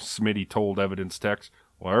time," Smitty told evidence techs.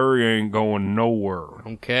 "Larry ain't going nowhere."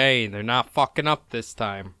 Okay, they're not fucking up this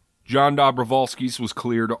time. John Dobrovolsky's was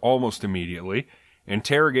cleared almost immediately.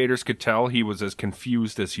 Interrogators could tell he was as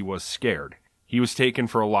confused as he was scared. He was taken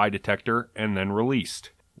for a lie detector and then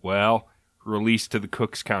released. Well, released to the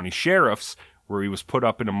Cooks County Sheriff's, where he was put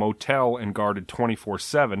up in a motel and guarded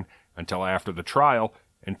 24/7 until after the trial,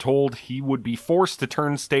 and told he would be forced to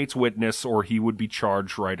turn state's witness or he would be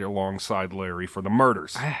charged right alongside Larry for the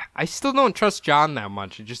murders. I still don't trust John that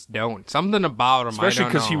much. I just don't. Something about him, especially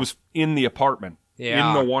because he was in the apartment. Yeah.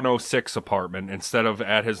 In the 106 apartment instead of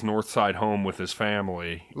at his north side home with his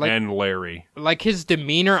family and Larry. Like his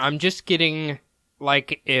demeanor, I'm just getting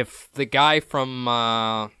like if the guy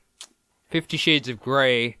from 50 Shades of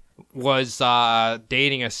Grey was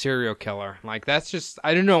dating a serial killer. Like that's just,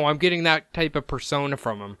 I don't know, I'm getting that type of persona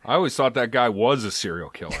from him. I always thought that guy was a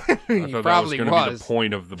serial killer. I thought that was going to be the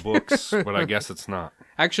point of the books, but I guess it's not.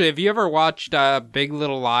 Actually, have you ever watched Big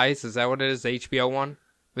Little Lies? Is that what it is, the HBO one?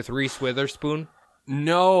 With Reese Witherspoon?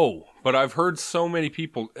 No, but I've heard so many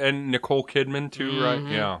people, and Nicole Kidman too, right?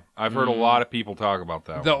 Yeah, I've heard a lot of people talk about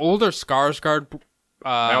that. The older Skarsgård,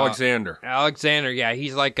 Alexander, yeah,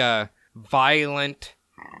 he's like a violent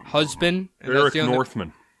husband. Eric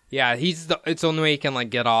Northman. Yeah, it's the only way he can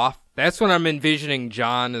like get off. That's what I'm envisioning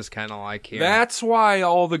John is kind of like here. That's why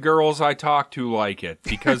all the girls I talk to like it,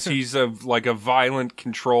 because he's a violent,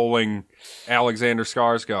 controlling Alexander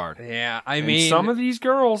Skarsgård. Yeah, I and mean, some of these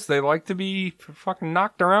girls, they like to be fucking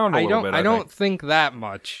knocked around a little bit. I don't think that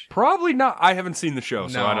much. Probably not. I haven't seen the show,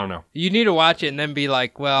 so I don't know. You need to watch it and then be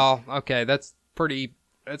like, well, okay, that's pretty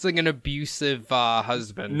It's like an abusive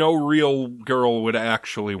husband. No real girl would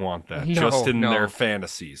actually want that. No, just in no. their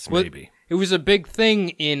fantasies, maybe. It was a big thing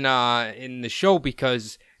in the show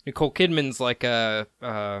because Nicole Kidman's like a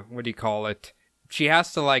what do you call it? She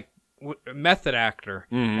has to like method actor,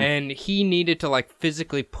 and he needed to like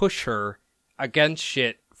physically push her against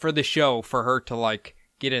shit for the show for her to like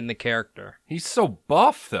get in the character. He's so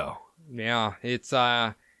buff, though. Yeah, it's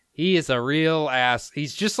he is a real ass.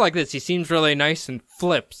 He's just like this. He seems really nice and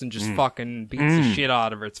flips and just fucking beats the shit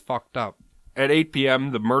out of her. It's fucked up. At 8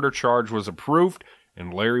 p.m., the murder charge was approved,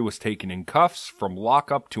 and Larry was taken in cuffs from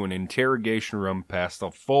lockup to an interrogation room past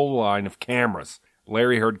a full line of cameras.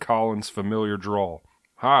 Larry heard Colin's familiar drawl.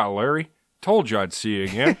 "Hi, Larry. Told you I'd see you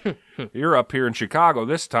again. You're up here in Chicago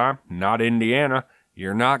this time, not Indiana.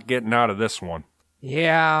 You're not getting out of this one."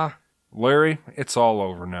 Yeah. "Larry, it's all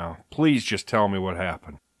over now. Please just tell me what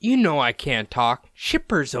happened." You know I can't talk.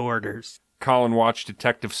 Shipper's orders. Colin watched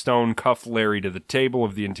Detective Stone cuff Larry to the table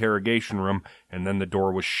of the interrogation room, and then the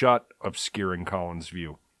door was shut, obscuring Colin's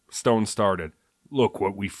view. Stone started. "Look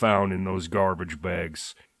what we found in those garbage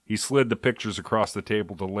bags." He slid the pictures across the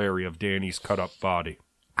table to Larry of Danny's cut-up body.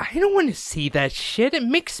 I don't want to see that shit. It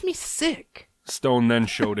makes me sick. Stone then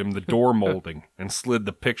showed him the door molding and slid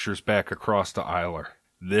the pictures back across to Eyler.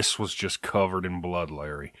 "This was just covered in blood,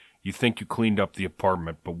 Larry. You think you cleaned up the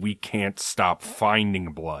apartment, but we can't stop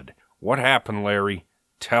finding blood. What happened, Larry?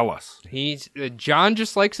 Tell us." He's John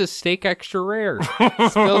just likes his steak extra rare.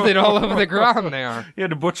 Spilled it all over the ground there. He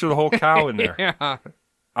had to butcher the whole cow in there. Yeah.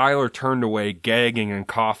 Eyler turned away, gagging and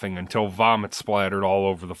coughing until vomit splattered all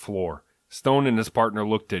over the floor. Stone and his partner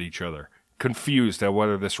looked at each other, confused at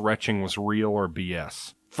whether this retching was real or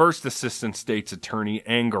BS. First Assistant State's Attorney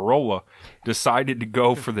Angarola decided to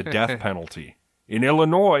go for the death penalty. In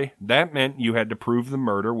Illinois, that meant you had to prove the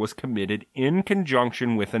murder was committed in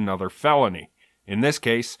conjunction with another felony. In this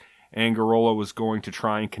case, Angarola was going to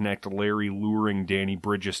try and connect Larry luring Danny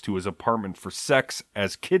Bridges to his apartment for sex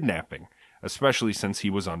as kidnapping, especially since he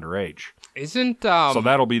was underage. Isn't So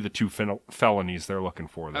that'll be the two felonies they're looking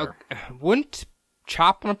for there. Wouldn't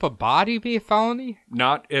chopping up a body be a felony?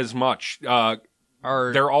 Not as much.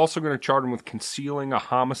 Or They're also going to charge him with concealing a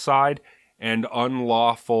homicide and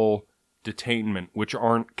unlawful detainment, which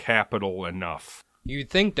aren't capital enough. you'd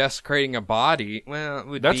think desecrating a body, well, it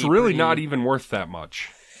would That's be really pretty... not even worth that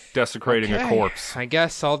much. Desecrating a corpse. I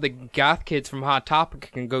guess all the goth kids from Hot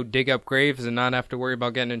Topic can go dig up graves and not have to worry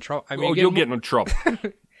about getting in trouble. I mean, You'll get in trouble.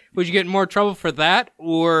 Would you get in more trouble for that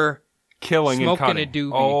or Killing and smoking cutting. a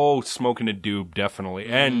doobie? Oh, smoking a doob, definitely.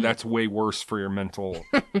 And that's way worse for your mental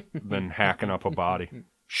than hacking up a body.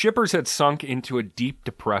 Shippers had sunk into a deep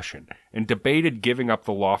depression and debated giving up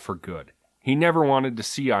the law for good. He never wanted to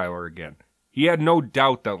see Eyler again. He had no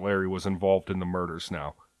doubt that Larry was involved in the murders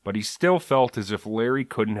now, but he still felt as if Larry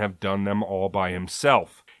couldn't have done them all by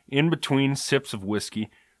himself. In between sips of whiskey,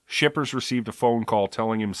 Shippers received a phone call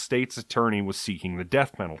telling him state's attorney was seeking the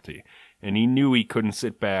death penalty, and he knew he couldn't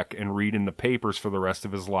sit back and read in the papers for the rest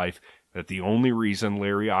of his life that the only reason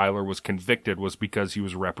Larry Eyler was convicted was because he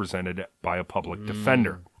was represented by a public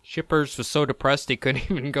defender. Shippers was so depressed he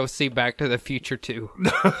couldn't even go see Back to the Future 2.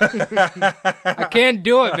 I can't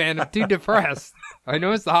do it, man. I'm too depressed. I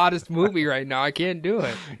know it's the hottest movie right now. I can't do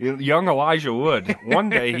it. Young Elijah Wood. One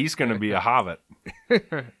day he's going to be a hobbit.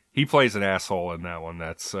 He plays an asshole in that one.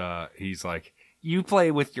 That's he's like, you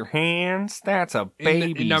play with your hands? That's a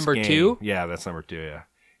baby's in number game. 2? Yeah, that's number 2, yeah.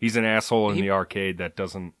 He's an asshole in the arcade that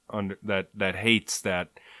doesn't that hates that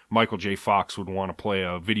Michael J. Fox would want to play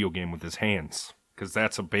a video game with his hands. Because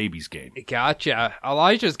that's a baby's game. Gotcha.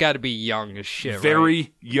 Elijah's got to be young as shit, Very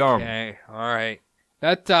right? young. Okay, all right.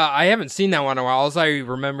 That I haven't seen that one in a while. All I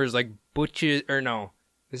remember is like Butch's, or no.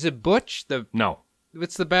 Is it Butch? No.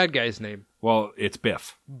 What's the bad guy's name? Well, it's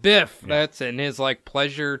Biff. Biff. Yeah. That's in his like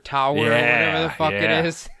pleasure tower or whatever the fuck it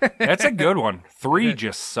is. That's a good one. 3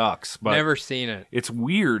 just sucks. But never seen it. It's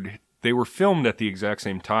weird. They were filmed at the exact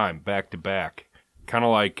same time, back to back. Kind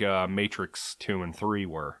of like Matrix 2 and 3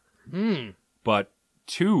 were. But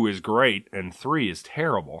 2 is great and 3 is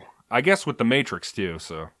terrible. I guess with the Matrix too,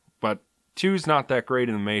 so. But 2's not that great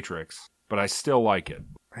in the Matrix, but I still like it.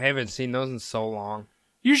 I haven't seen those in so long.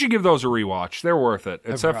 You should give those a rewatch. They're worth it.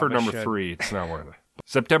 Except for number should. 3, it's not worth it.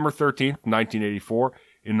 September 13th, 1984,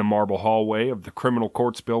 in the marble hallway of the criminal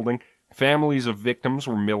courts building, families of victims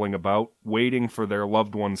were milling about, waiting for their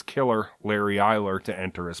loved one's killer, Larry Eyler, to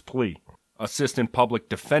enter his plea. Assistant Public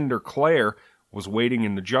Defender Claire was waiting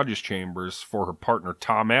in the judge's chambers for her partner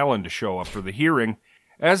Tom Allen to show up for the hearing.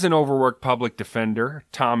 As an overworked public defender,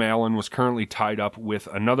 Tom Allen was currently tied up with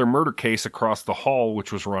another murder case across the hall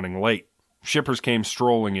which was running late. Shippers came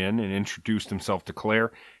strolling in and introduced himself to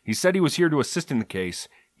Claire. He said he was here to assist in the case.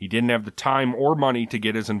 He didn't have the time or money to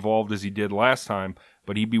get as involved as he did last time,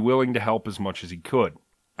 but he'd be willing to help as much as he could.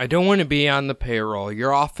 I don't want to be on the payroll.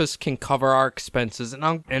 Your office can cover our expenses, and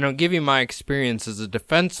I'll give you my experience as a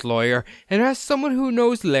defense lawyer and as someone who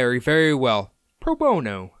knows Larry very well. Pro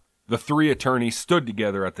bono. The three attorneys stood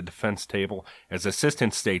together at the defense table as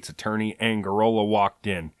Assistant State's Attorney Angarola walked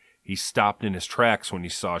in. He stopped in his tracks when he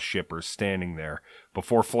saw Shippers standing there,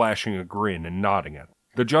 before flashing a grin and nodding at him.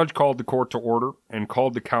 The judge called the court to order and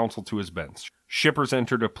called the counsel to his bench. Shippers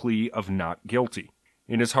entered a plea of not guilty.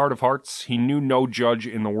 In his heart of hearts, he knew no judge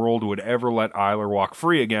in the world would ever let Eyler walk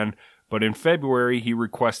free again, but in February he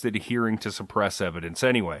requested a hearing to suppress evidence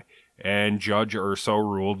anyway, and Judge Urso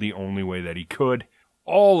ruled the only way that he could.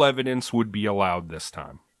 All evidence would be allowed this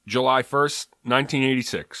time. July 1st,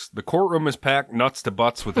 1986. The courtroom is packed nuts to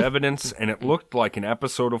butts with evidence, and it looked like an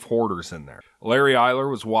episode of Hoarders in there. Larry Eyler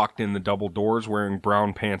was walked in the double doors wearing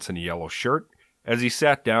brown pants and a yellow shirt. As he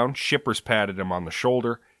sat down, Shippers patted him on the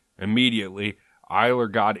shoulder. Immediately,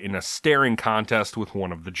 Eyler got in a staring contest with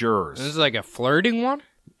one of the jurors. This is like a flirting one?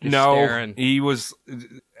 Just no, staring. He was...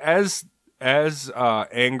 As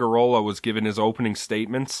Angarola was giving his opening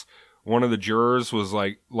statements, one of the jurors was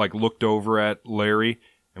like looked over at Larry,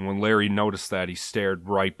 and when Larry noticed that, he stared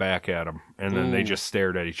right back at him, and then they just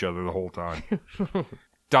stared at each other the whole time.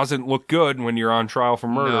 Doesn't look good when you're on trial for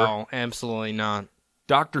murder. No, absolutely not.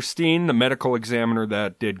 Dr. Steen, the medical examiner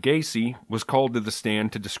that did Gacy, was called to the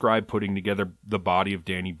stand to describe putting together the body of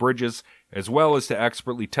Danny Bridges, as well as to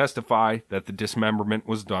expertly testify that the dismemberment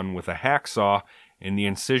was done with a hacksaw, and the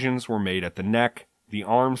incisions were made at the neck, the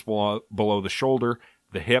arms below the shoulder,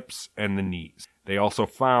 the hips, and the knees. They also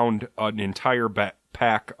found an entire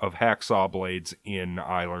pack of hacksaw blades in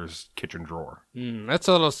Eyler's kitchen drawer. That's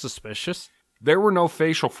a little suspicious. There were no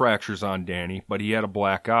facial fractures on Danny, but he had a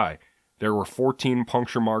black eye. There were 14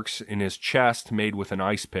 puncture marks in his chest made with an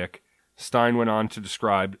ice pick. Stein went on to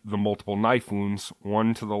describe the multiple knife wounds,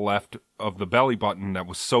 one to the left of the belly button that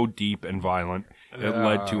was so deep and violent it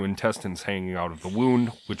led to intestines hanging out of the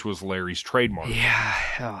wound, which was Larry's trademark.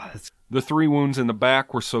 Yeah. The 3 wounds in the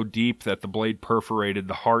back were so deep that the blade perforated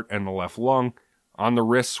the heart and the left lung. On the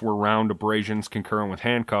wrists were round abrasions concurrent with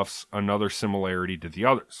handcuffs, another similarity to the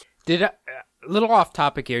others. A little off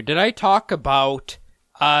topic here. Did I talk about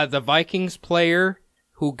the Vikings player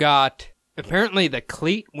who got... Apparently the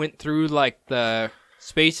cleat went through like the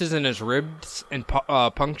spaces in his ribs and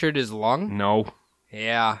punctured his lung? No.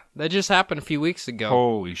 Yeah, that just happened a few weeks ago.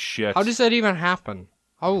 Holy shit. How does that even happen?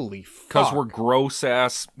 Holy fuck. Because we're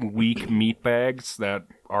gross-ass, weak meat bags that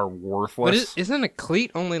are worthless. But isn't a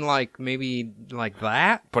cleat only like maybe like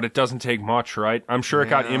that? But it doesn't take much, right? I'm sure it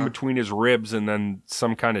got in between his ribs and then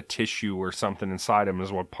some kind of tissue or something inside him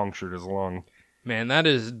is what punctured his lung. Man, that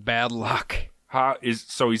is bad luck.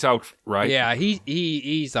 So he's out, right? Yeah,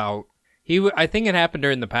 he's out. I think it happened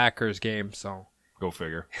during the Packers game, so. Go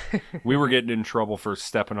figure. We were getting in trouble for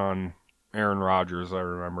stepping on Aaron Rodgers, I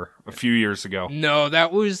remember, a few years ago. No,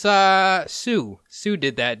 that was Sue. Sue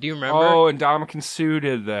did that. Do you remember? Oh, and Dominican Sue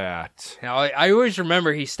did that. Now, I always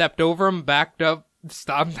remember he stepped over him, backed up,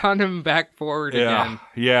 stomped on him, back forward again.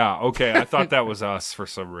 Yeah, okay. I thought that was us for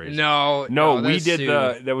some reason. No, we did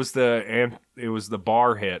Sue. it was the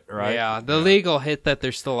bar hit, right? Yeah, the legal hit that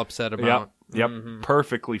they're still upset about. Yep,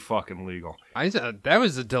 perfectly fucking legal. That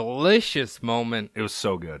was a delicious moment. It was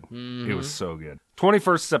so good. It was so good.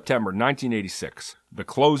 21st September, 1986. The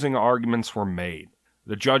closing arguments were made.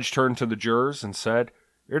 The judge turned to the jurors and said,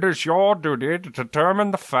 "It is your duty to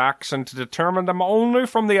determine the facts and to determine them only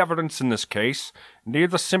from the evidence in this case.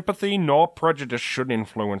 Neither sympathy nor prejudice should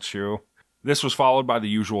influence you." This was followed by the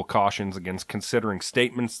usual cautions against considering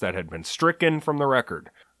statements that had been stricken from the record.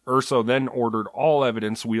 Urso then ordered all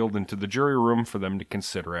evidence wheeled into the jury room for them to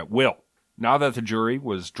consider at will. Now that the jury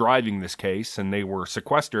was driving this case and they were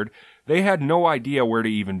sequestered, they had no idea where to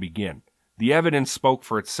even begin. The evidence spoke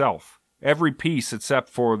for itself. Every piece except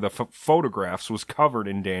for the photographs was covered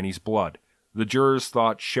in Danny's blood. The jurors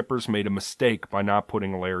thought Shippers made a mistake by not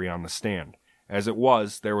putting Larry on the stand. As it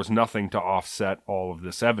was, there was nothing to offset all of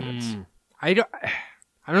this evidence. I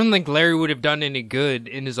don't think Larry would have done any good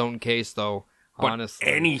in his own case, though. But honestly,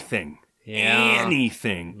 anything.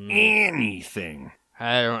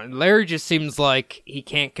 Larry just seems like he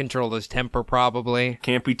can't control his temper, probably.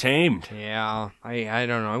 Can't be tamed. Yeah, I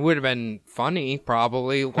don't know. It would have been funny,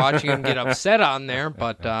 probably, watching him get upset on there,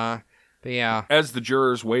 but yeah. As the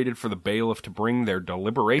jurors waited for the bailiff to bring their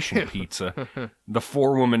deliberation pizza, the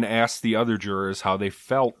forewoman asked the other jurors how they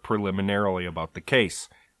felt preliminarily about the case.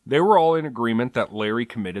 They were all in agreement that Larry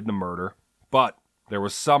committed the murder, but There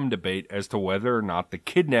was some debate as to whether or not the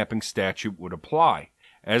kidnapping statute would apply.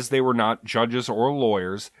 As they were not judges or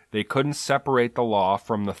lawyers, they couldn't separate the law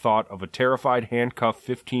from the thought of a terrified handcuffed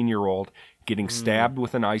 15-year-old getting stabbed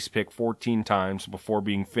with an ice pick 14 times before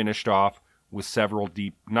being finished off with several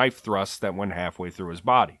deep knife thrusts that went halfway through his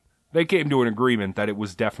body. They came to an agreement that it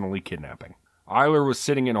was definitely kidnapping. Eyler was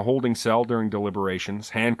sitting in a holding cell during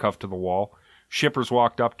deliberations, handcuffed to the wall. Shippers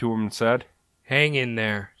walked up to him and said, "Hang in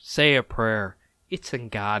there. Say a prayer. It's in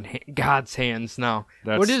God's hands now."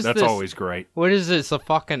 That's always great. What is this, a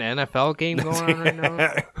fucking NFL game going on right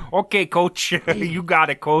now? Okay, coach. You got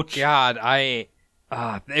it, coach. God,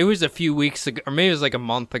 it was a few weeks ago, or maybe it was like a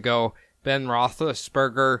month ago, Ben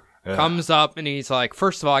Roethlisberger comes up and he's like,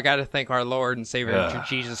 "First of all, I got to thank our Lord and Savior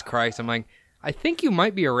Jesus Christ." I'm like, I think you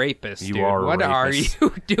might be a rapist, dude. What are you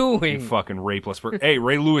doing? You fucking rapist. Hey,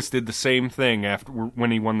 Ray Lewis did the same thing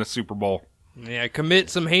when he won the Super Bowl. Yeah, commit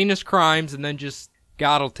some heinous crimes and then just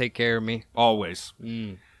God will take care of me. Always.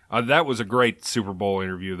 That was a great Super Bowl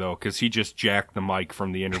interview, though, because he just jacked the mic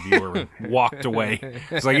from the interviewer and walked away.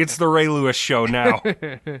 It's like, it's the Ray Lewis show now.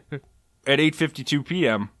 At 8:52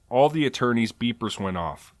 p.m., all the attorneys' beepers went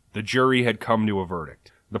off. The jury had come to a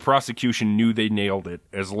verdict. The prosecution knew they nailed it,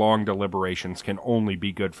 as long deliberations can only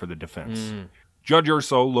be good for the defense. Judge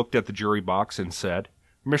Urso looked at the jury box and said,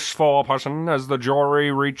 "Miss Foreperson, has the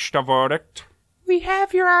jury reached a verdict?" "We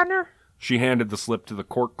have, Your Honor." She handed the slip to the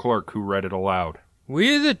court clerk, who read it aloud.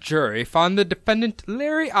 "We, the jury, found the defendant,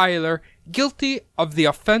 Larry Eyler, guilty of the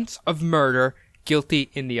offense of murder, guilty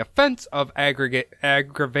in the offense of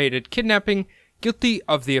aggravated kidnapping, guilty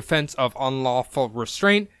of the offense of unlawful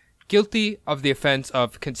restraint, guilty of the offense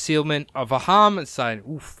of concealment of a homicide."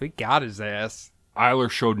 Oof, he got his ass. Eyler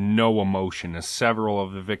showed no emotion as several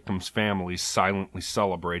of the victims' families silently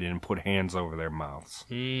celebrated and put hands over their mouths.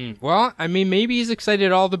 Well, I mean, maybe he's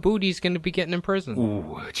excited all the booty he's going to be getting in prison.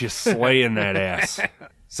 Ooh, just slaying that ass.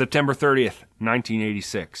 September 30th,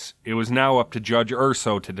 1986. It was now up to Judge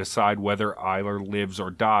Urso to decide whether Eyler lives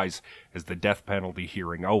or dies as the death penalty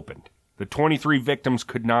hearing opened. The 23 victims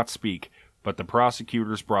could not speak, but the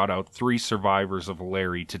prosecutors brought out 3 survivors of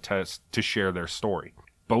Larry to share their story.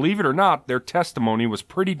 Believe it or not, their testimony was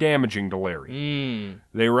pretty damaging to Larry.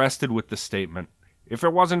 They rested with the statement, "If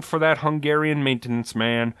it wasn't for that Hungarian maintenance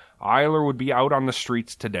man, Eyler would be out on the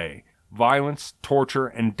streets today. Violence, torture,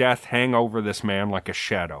 and death hang over this man like a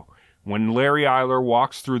shadow. When Larry Eyler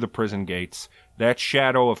walks through the prison gates, that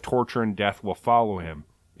shadow of torture and death will follow him.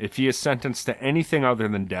 If he is sentenced to anything other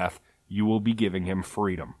than death, you will be giving him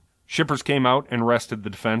freedom." Shippers came out and rested the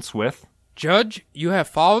defense with, "Judge, you have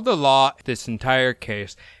followed the law this entire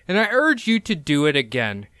case, and I urge you to do it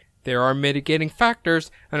again. There are mitigating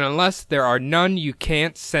factors, and unless there are none, you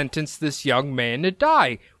can't sentence this young man to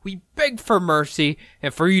die. We beg for mercy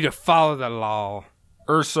and for you to follow the law."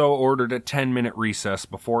 Urso ordered a 10-minute recess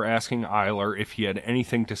before asking Eyler if he had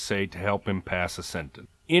anything to say to help him pass a sentence.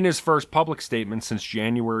 In his first public statement since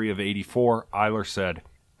January of '84, Eyler said,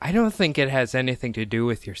 "I don't think it has anything to do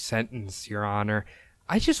with your sentence, Your Honor.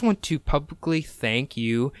 I just want to publicly thank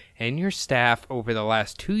you and your staff over the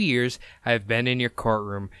last 2 years I have been in your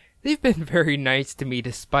courtroom. They've been very nice to me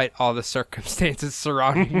despite all the circumstances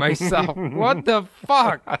surrounding myself." What the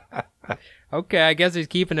fuck? Okay, I guess he's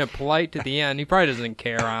keeping it polite to the end. He probably doesn't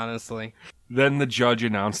care, honestly. Then the judge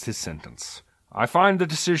announced his sentence. "I find the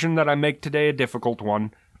decision that I make today a difficult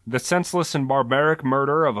one. The senseless and barbaric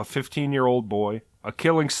murder of a 15-year-old boy, a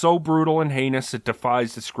killing so brutal and heinous it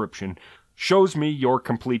defies description, shows me your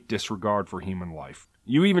complete disregard for human life.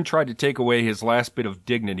 You even tried to take away his last bit of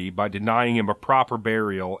dignity by denying him a proper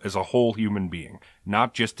burial as a whole human being,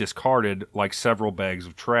 not just discarded like several bags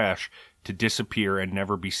of trash to disappear and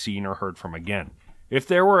never be seen or heard from again. If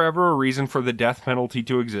there were ever a reason for the death penalty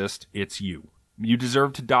to exist, it's you. You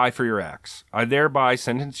deserve to die for your acts. I thereby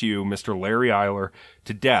sentence you, Mr. Larry Eyler,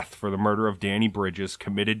 to death for the murder of Danny Bridges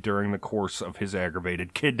committed during the course of his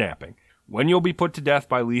aggravated kidnapping. When you'll be put to death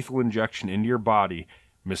by lethal injection into your body,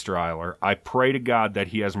 Mr. Eyler, I pray to God that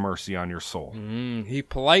he has mercy on your soul." He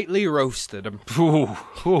politely roasted him.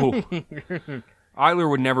 Eyler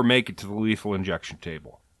would never make it to the lethal injection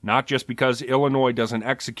table. Not just because Illinois doesn't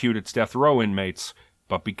execute its death row inmates,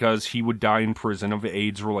 but because he would die in prison of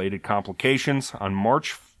AIDS-related complications on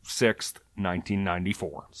March 6th,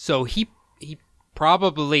 1994. So he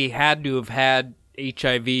probably had to have had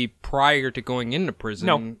HIV prior to going into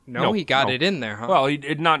prison. No, he got it in there, huh? Well,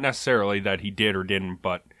 not necessarily that he did or didn't,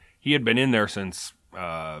 but he had been in there since,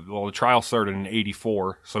 the trial started in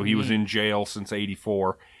 84, so he was in jail since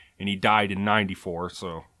 84, and he died in 94,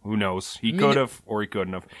 so who knows? He could have, or he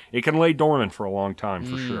couldn't have. It can lay dormant for a long time,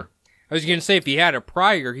 for sure. I was going to say, if he had it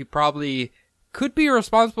prior, he probably could be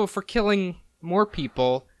responsible for killing more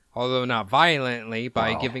people, although not violently,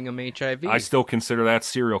 by giving them HIV. I still consider that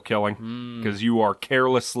serial killing because you are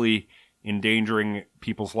carelessly endangering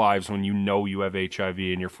people's lives when you know you have HIV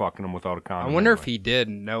and you're fucking them without a condom. I wonder if he did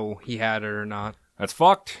know he had it or not. That's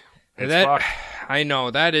fucked. Fucked. I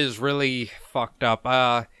know, that is really fucked up.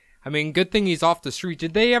 I mean, good thing he's off the street.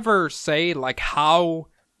 Did they ever say, like, how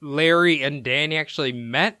Larry and Danny actually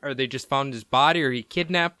met? Or they just found his body, or he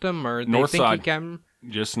kidnapped him, or they think he kept him?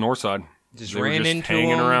 Just north side. Just they ran were just into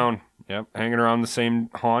hanging him? around. Yep, hanging around the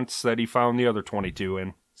same haunts that he found the other 22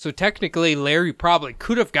 in. So technically, Larry probably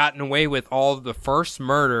could have gotten away with all of the first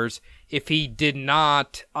murders if he did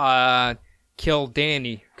not kill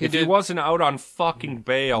Danny. If he wasn't out on fucking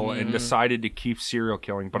bail and decided to keep serial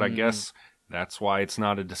killing. But I guess that's why it's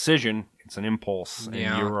not a decision. It's an impulse. And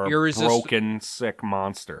you're a broken, sick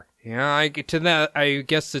monster. Yeah, I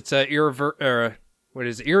guess it's a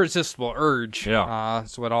irresistible urge. Yeah.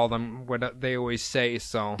 That's what they always say,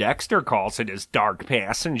 so. Dexter calls it his dark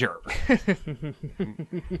passenger.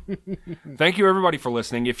 Thank you, everybody, for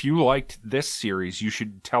listening. If you liked this series, you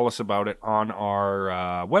should tell us about it on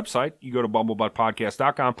our website. You go to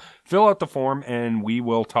bumblebuttpodcast.com, fill out the form, and we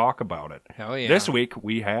will talk about it. Hell yeah. This week,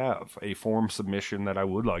 we have a form submission that I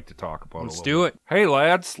would like to talk about. Let's do it. Hey,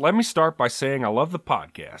 lads, let me start by saying I love the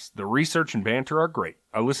podcast. The research and banter are great.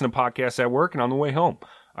 I listen to podcasts at work and on the way home.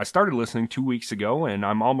 I started listening 2 weeks ago, and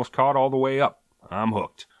I'm almost caught all the way up. I'm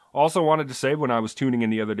hooked. Also wanted to say, when I was tuning in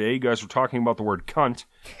the other day, you guys were talking about the word cunt.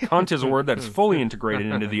 Cunt is a word that is fully integrated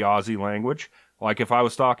into the Aussie language. Like if I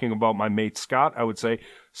was talking about my mate Scott, I would say,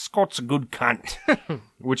 Scott's a good cunt,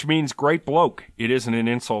 which means great bloke. It isn't an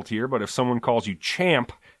insult here, but if someone calls you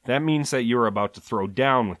champ, that means that you're about to throw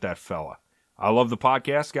down with that fella. I love the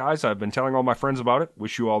podcast, guys. I've been telling all my friends about it.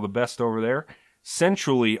 Wish you all the best over there.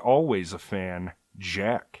 Sensually always a fan,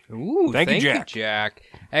 Jack. Ooh, thank you, Jack.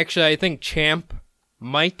 Actually, I think champ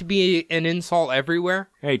might be an insult everywhere.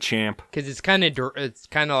 Hey, champ. Because it's kind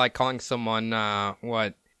of like calling someone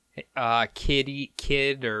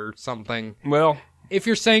kid or something. Well, if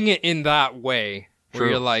you're saying it in that way, true. where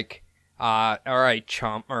you're like, all right,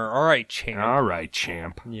 chump, or all right, champ. All right,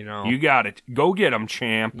 champ. You know, you got it. Go get him,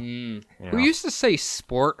 champ. Yeah. We used to say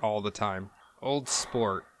sport all the time. Old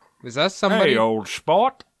sport. Was that somebody? Hey, old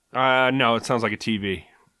sport. No, it sounds like a TV.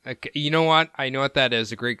 Okay, you know what? I know what that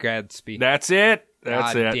is. A Great Gatsby. That's it.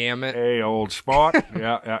 That's God it. Damn it. Hey, old sport.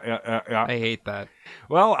 Yeah. I hate that.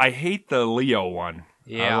 Well, I hate the Leo one.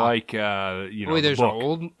 Yeah. I like, Wait, there's the book. An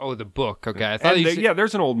old. Oh, the book. Okay, I thought yeah,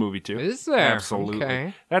 there's an old movie too. Is there? Absolutely.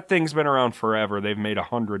 Okay. That thing's been around forever. They've made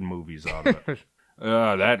 100 movies out of it.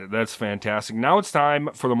 That's fantastic. Now it's time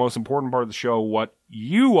for the most important part of the show, what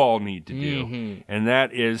you all need to do. And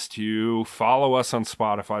that is to follow us on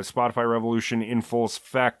Spotify. Spotify Revolution in full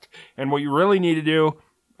effect. And what you really need to do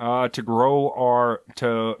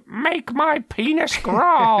to make my penis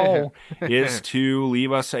grow is to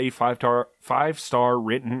leave us a 5-star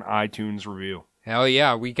written iTunes review. Hell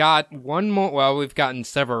yeah. We got one more. Well, we've gotten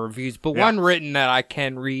several reviews, but one written that I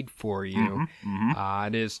can read for you.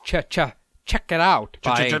 It is Check It Out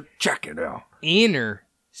by Check It Out.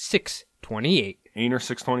 Eyler628.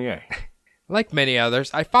 Eyler628. Like many others,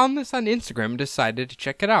 I found this on Instagram and decided to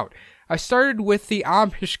check it out. I started with the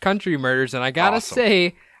Amish country murders, and I gotta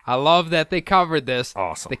say, I love that they covered this.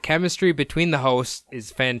 Awesome. The chemistry between the hosts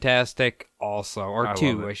is fantastic also. Or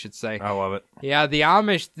I should say. I love it. Yeah, the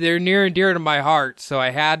Amish, they're near and dear to my heart, so I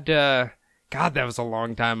had to... God, that was a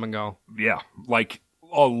long time ago. Yeah, like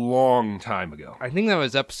a long time ago. I think that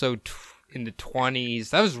was episode in the 20s.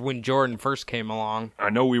 That was when Jordan first came along. I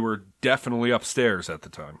know we were definitely upstairs at the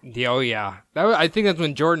time. Oh, yeah. I think that's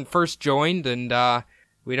when Jordan first joined, and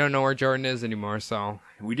we don't know where Jordan is anymore, so...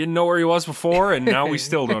 We didn't know where he was before, and now we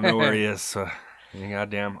still don't know where he is.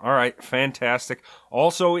 Goddamn. All right, fantastic.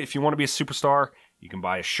 Also, if you want to be a superstar, you can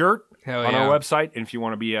buy a shirt on our website. And if you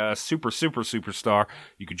want to be a superstar,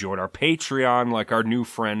 you can join our Patreon like our new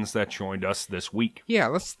friends that joined us this week. Yeah,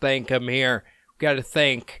 let's thank them here. We got to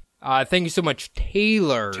thank you so much,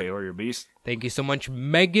 Taylor. Taylor, you're a beast. Thank you so much,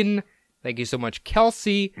 Megan. Thank you so much,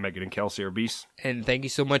 Kelsey. Megan and Kelsey are beasts. And thank you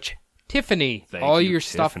so much, Tiffany. Thank all you, your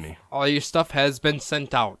Tiffany. All your stuff has been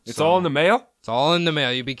sent out. It's all in the mail? It's all in the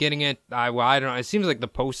mail. You'll be getting it. I don't know. It seems like the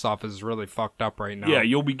post office is really fucked up right now. Yeah,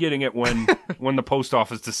 you'll be getting it when the post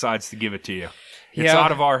office decides to give it to you. It's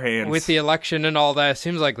out of our hands. With the election and all that, it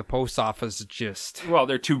seems like the post office is just... Well,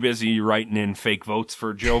 they're too busy writing in fake votes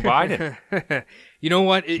for Joe Biden. You know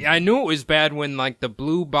what? I knew it was bad when, like, the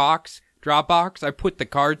blue box, drop box, I put the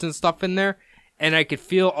cards and stuff in there, and I could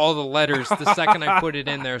feel all the letters the second I put it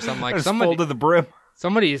in there. So I'm like, full to the brim.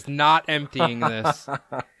 Somebody is not emptying this.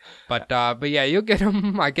 But yeah, you'll get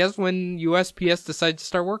them, I guess, when USPS decides to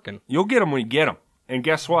start working. You'll get them when you get them. And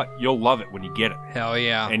guess what? You'll love it when you get it. Hell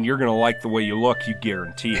yeah. And you're going to like the way you look, you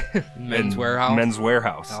guarantee it. Men's Warehouse. Men's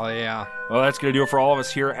Warehouse. Hell yeah. Well, that's going to do it for all of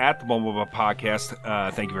us here at the Bumblebee Podcast.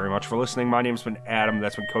 Thank you very much for listening. My name's been Adam.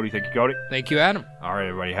 That's been Cody. Thank you, Cody. Thank you, Adam. All right,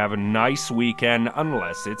 everybody. Have a nice weekend,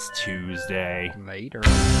 unless it's Tuesday. Later.